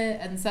year,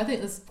 and so I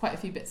think there's quite a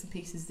few bits and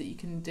pieces that you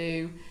can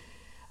do.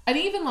 And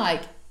even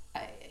like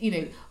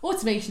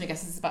automation, I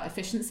guess, is about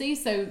efficiency.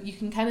 So you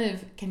can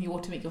can you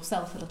automate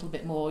yourself a little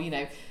bit more?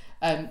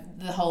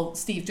 The whole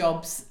Steve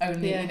Jobs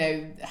only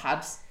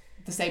had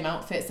the same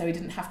outfit, so he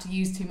didn't have to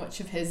use too much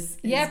of his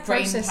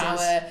brain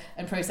power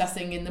and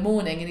processing in the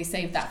morning, and he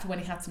saved that for when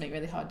he had to make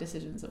really hard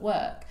decisions at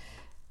work.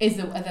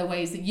 Are there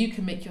ways that you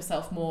can make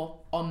yourself more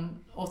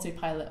on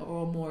autopilot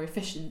or more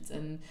efficient?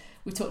 And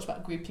we talked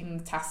about grouping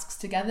tasks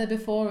together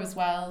before as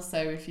well. So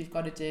if you've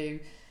got to do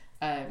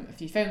a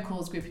few phone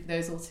calls, grouping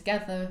those all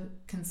together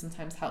can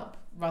sometimes help,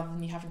 rather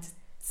than you having to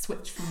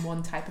switch from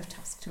one type of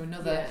task to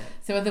another.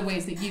 So are there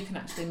ways that you can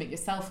actually make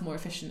yourself more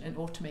efficient and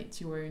automate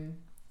your own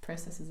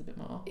processes a bit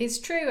more? It's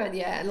true,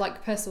 and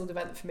like personal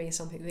development for me is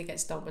something that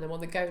gets done when I'm on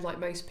the go. Like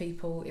most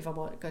people, if I'm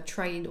on a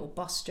train or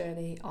bus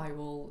journey, I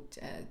will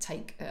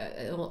take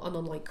an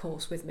online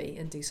course with me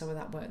and do some of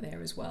that work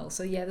there as well.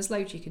 So there's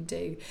loads you can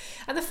do.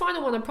 And the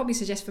final one I'd probably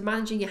suggest for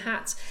managing your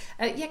hats,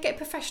 get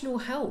professional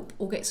help,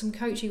 or get some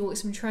coaching or get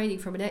some training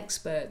from an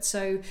expert.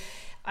 So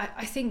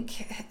I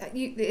think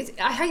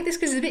I hate this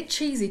because it's a bit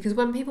cheesy, because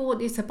when people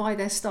want you to buy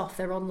their stuff,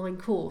 their online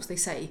course, they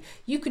say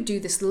you could do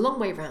this the long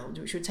way round,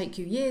 which would take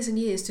you years and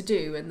years to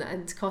do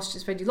and cost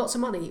you, spend you lots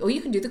of money, or you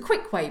can do the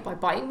quick way by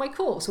buying my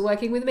course or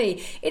working with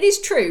me. It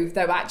is true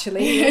though,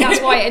 actually.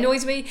 That's why it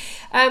annoys me.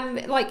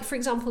 Like for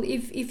example,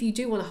 if you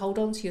do want to hold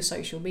on to your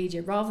social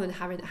media, rather than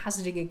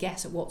hazarding a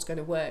guess at what's going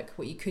to work,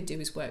 what you could do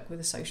is work with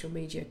a social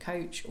media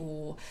coach,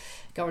 or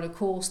go on a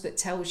course that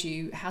tells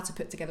you how to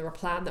put together a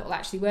plan that will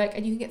actually work,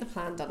 and you can get the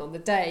plan plan done on the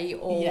day,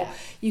 or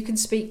you can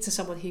speak to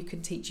someone who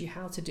can teach you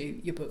how to do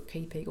your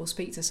bookkeeping, or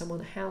speak to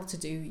someone how to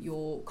do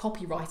your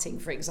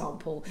copywriting, for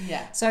example.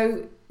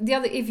 So the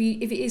other, if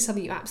it is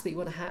something you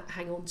absolutely want to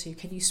hang on to,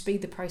 can you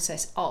speed the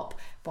process up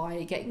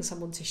by getting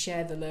someone to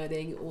share the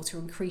learning or to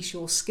increase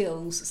your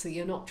skills, so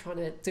you're not trying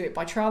to do it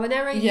by trial and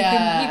error? You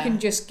can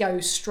just go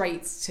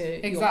straight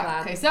to your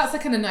plan. So that's a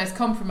kind of nice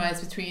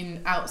compromise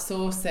between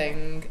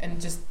outsourcing and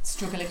just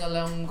struggling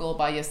along all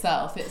by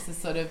yourself. It's a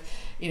sort of,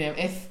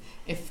 if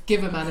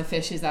give a man a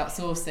fish is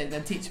outsourcing,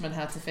 then teach a man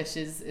how to fish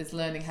is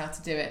learning how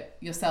to do it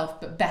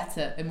yourself, but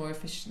better and more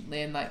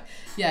efficiently. And the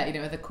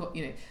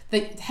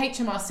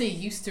HMRC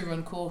used to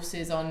run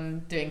courses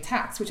on doing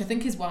tax, which I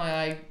think is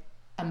why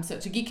I'm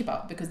such a geek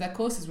about, because their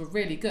courses were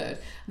really good.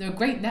 And they were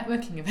great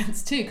networking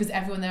events too, because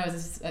everyone there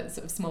was a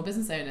sort of small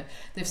business owner.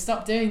 They've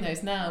stopped doing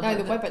those now. No,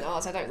 the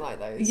webinars, I don't like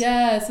those.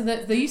 Yeah, so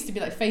there used to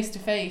be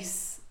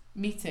face-to-face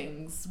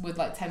meetings with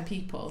 10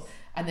 people,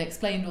 and they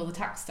explained all the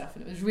tax stuff,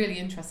 and it was really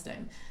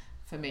interesting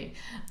for me.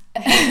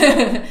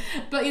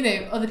 But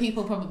other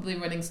people probably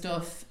running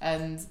stuff,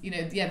 and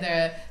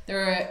there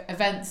are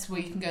events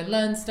where you can go and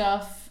learn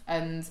stuff,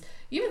 and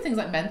even things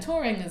like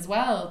mentoring as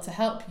well, to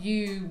help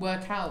you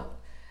work out.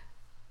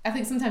 I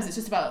think sometimes it's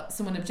just about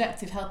someone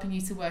objective helping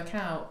you to work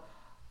out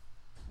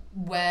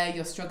where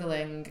you're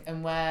struggling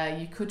and where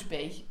you could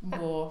be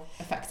more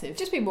effective.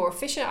 Just be more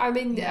efficient. I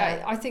mean,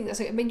 I think that's.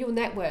 Your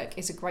network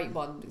is a great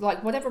one.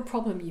 Whatever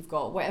problem you've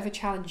got, whatever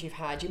challenge you've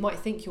had, you might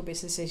think your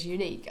business is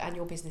unique, and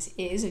your business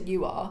is, and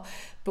you are.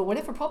 But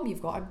whatever problem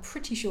you've got, I'm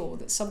pretty sure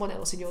that someone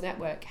else in your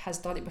network has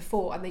done it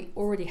before, and they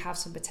already have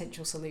some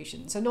potential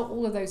solutions. So not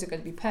all of those are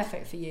going to be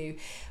perfect for you,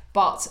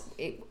 but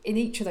in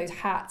each of those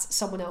hats,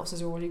 someone else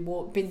has already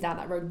been down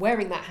that road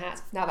wearing that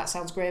hat. Now that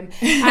sounds grim.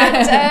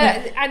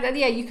 And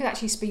you can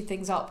actually speed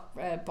things up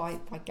by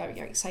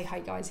going, say,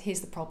 hey guys,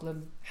 here's the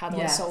problem. How do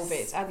I solve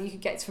it? And you can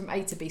get from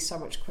A to B so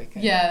much quicker.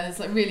 Yeah, there's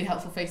really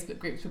helpful Facebook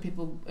groups where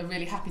people are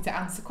really happy to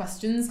answer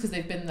questions because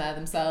they've been there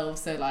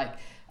themselves. So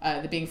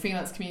the Being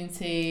Freelance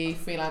community,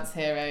 Freelance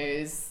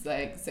Heroes.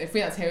 So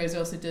Freelance Heroes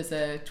also does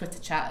a Twitter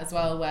chat as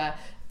well, where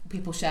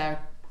people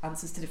share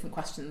answers to different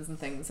questions and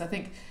things. I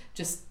think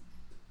just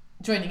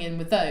joining in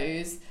with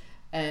those,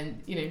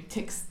 and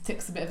ticks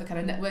a bit of a kind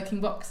of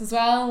networking box as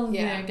well.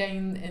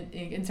 Again,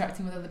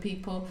 interacting with other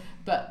people,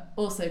 but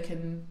also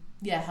can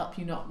help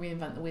you not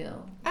reinvent the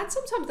wheel. And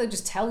sometimes they'll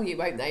just tell you,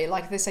 won't they?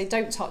 They say,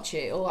 don't touch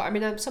it.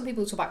 Or some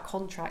people talk about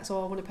contracts. I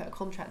want to put a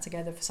contract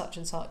together for such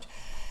and such.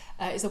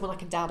 Is there one I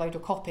can download or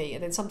copy?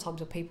 And then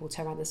sometimes people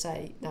turn around and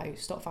say, no,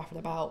 stop faffing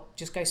about,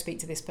 just go speak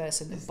to this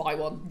person and buy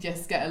one.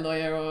 Just get a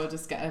lawyer, or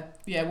just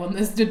get one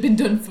that's been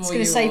done for you. It's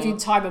going to save you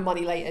time and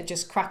money later.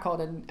 Just crack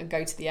on and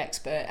go to the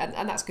expert.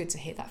 And that's good to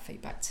hear that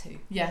feedback too.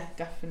 Yeah,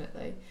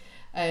 definitely.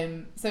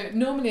 So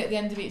normally at the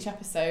end of each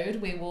episode,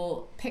 we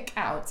will pick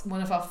out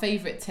one of our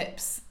favourite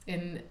tips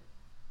in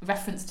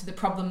reference to the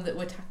problem that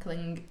we're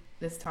tackling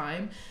this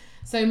time.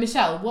 So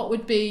Michelle, what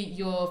would be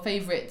your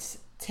favourite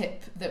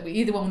tip that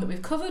either one that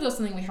we've covered or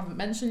something we haven't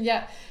mentioned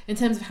yet, in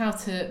terms of how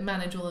to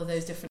manage all of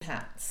those different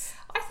hats?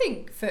 I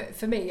think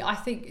for me, I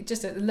think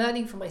just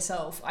learning for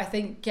myself, I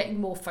think getting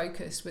more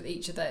focused with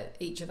each of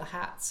the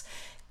hats,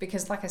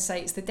 because like I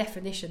say, it's the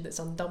definition that's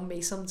undone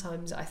me.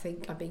 Sometimes I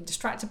think I'm being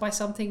distracted by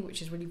something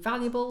which is really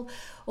valuable,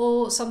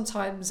 or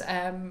sometimes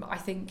I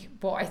think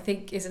what I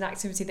think is an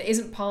activity that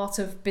isn't part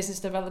of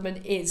business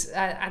development is,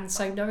 and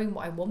so knowing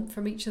what I want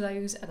from each of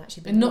those, and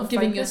actually being not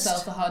giving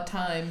yourself a hard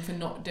time for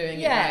not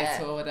doing it right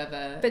or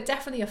whatever. But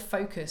definitely a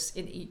focus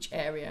in each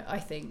area, I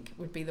think,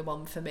 would be the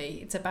one for me.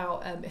 It's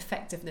about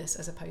effectiveness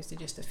as opposed to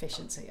just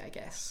efficiency, I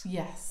guess.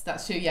 Yes,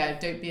 that's true. Yeah,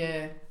 don't be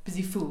a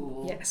busy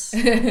fool. Yes.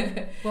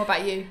 What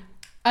about you?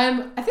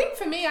 I think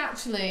for me,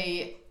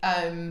 actually,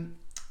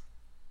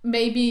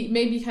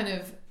 maybe kind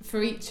of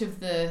for each of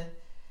the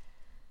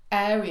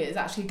areas,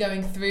 actually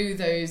going through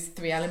those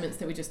three elements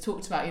that we just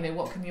talked about.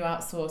 What can you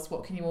outsource?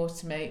 What can you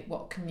automate?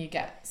 What can you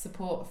get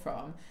support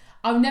from?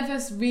 I've never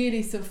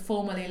really sort of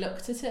formally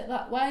looked at it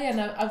that way, and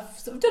I've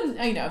sort of done,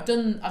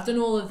 I've done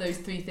all of those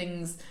three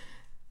things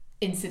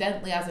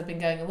incidentally as I've been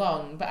going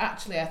along. But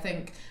actually, I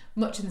think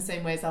much in the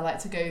same way as I like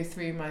to go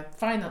through my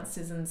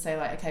finances and say,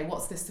 okay,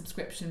 what's this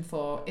subscription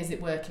for? Is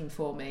it working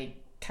for me?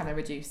 Can I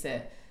reduce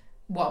it?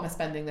 What am I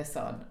spending this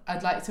on?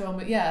 I'd like to, I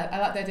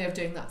like the idea of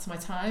doing that to my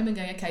time and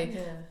going,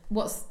 okay,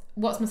 what's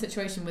my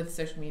situation with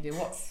social media?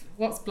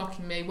 What's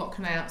blocking me? What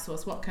can I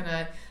outsource? What do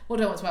I want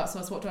to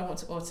outsource? What do I want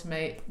to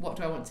automate? What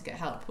do I want to get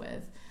help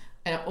with?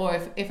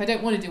 Or if I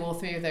don't want to do all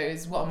three of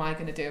those, what am I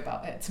going to do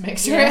about it to make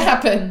sure it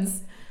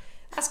happens?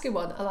 That's a good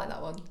one. I like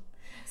that one.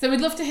 So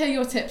we'd love to hear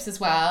your tips as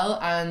well,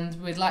 and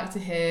we'd like to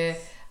hear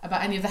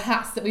about any of the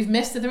hats that we've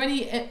missed. Are there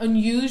any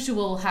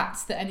unusual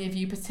hats that any of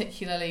you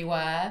particularly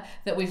wear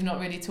that we've not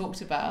really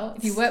talked about?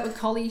 If you work with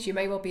collies, you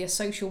may well be a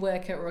social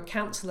worker or a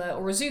counsellor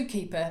or a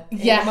zookeeper.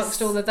 Yes.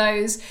 Amongst all of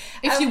those.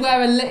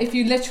 If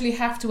you literally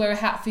have to wear a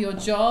hat for your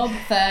job,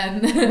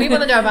 then we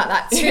want to know about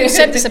that too.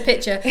 Send us a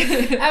picture.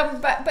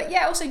 But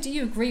yeah, also, do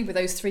you agree with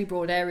those three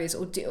broad areas,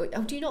 or do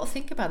you not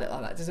think about it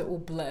like that? Does it all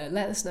blur?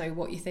 Let us know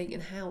what you think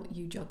and how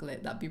you juggle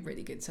it. That'd be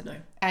really good to know.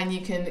 And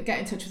you can get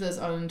in touch with us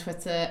on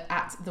Twitter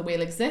at The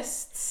Wheel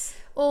Exists,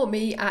 or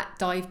me at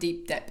Dive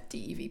Deep Dep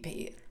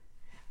DEVP.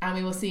 And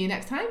we will see you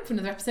next time for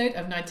another episode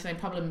of 99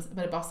 Problems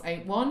But a Boss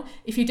Ain't One.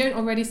 If you don't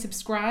already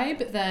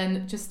subscribe,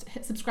 then just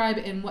hit subscribe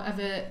in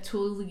whatever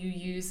tool you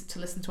use to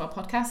listen to our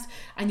podcast,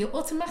 and you'll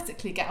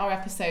automatically get our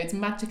episodes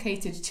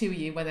magicated to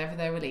you whenever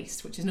they're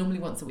released, which is normally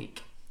once a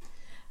week.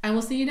 And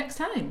we'll see you next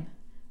time.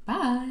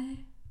 Bye.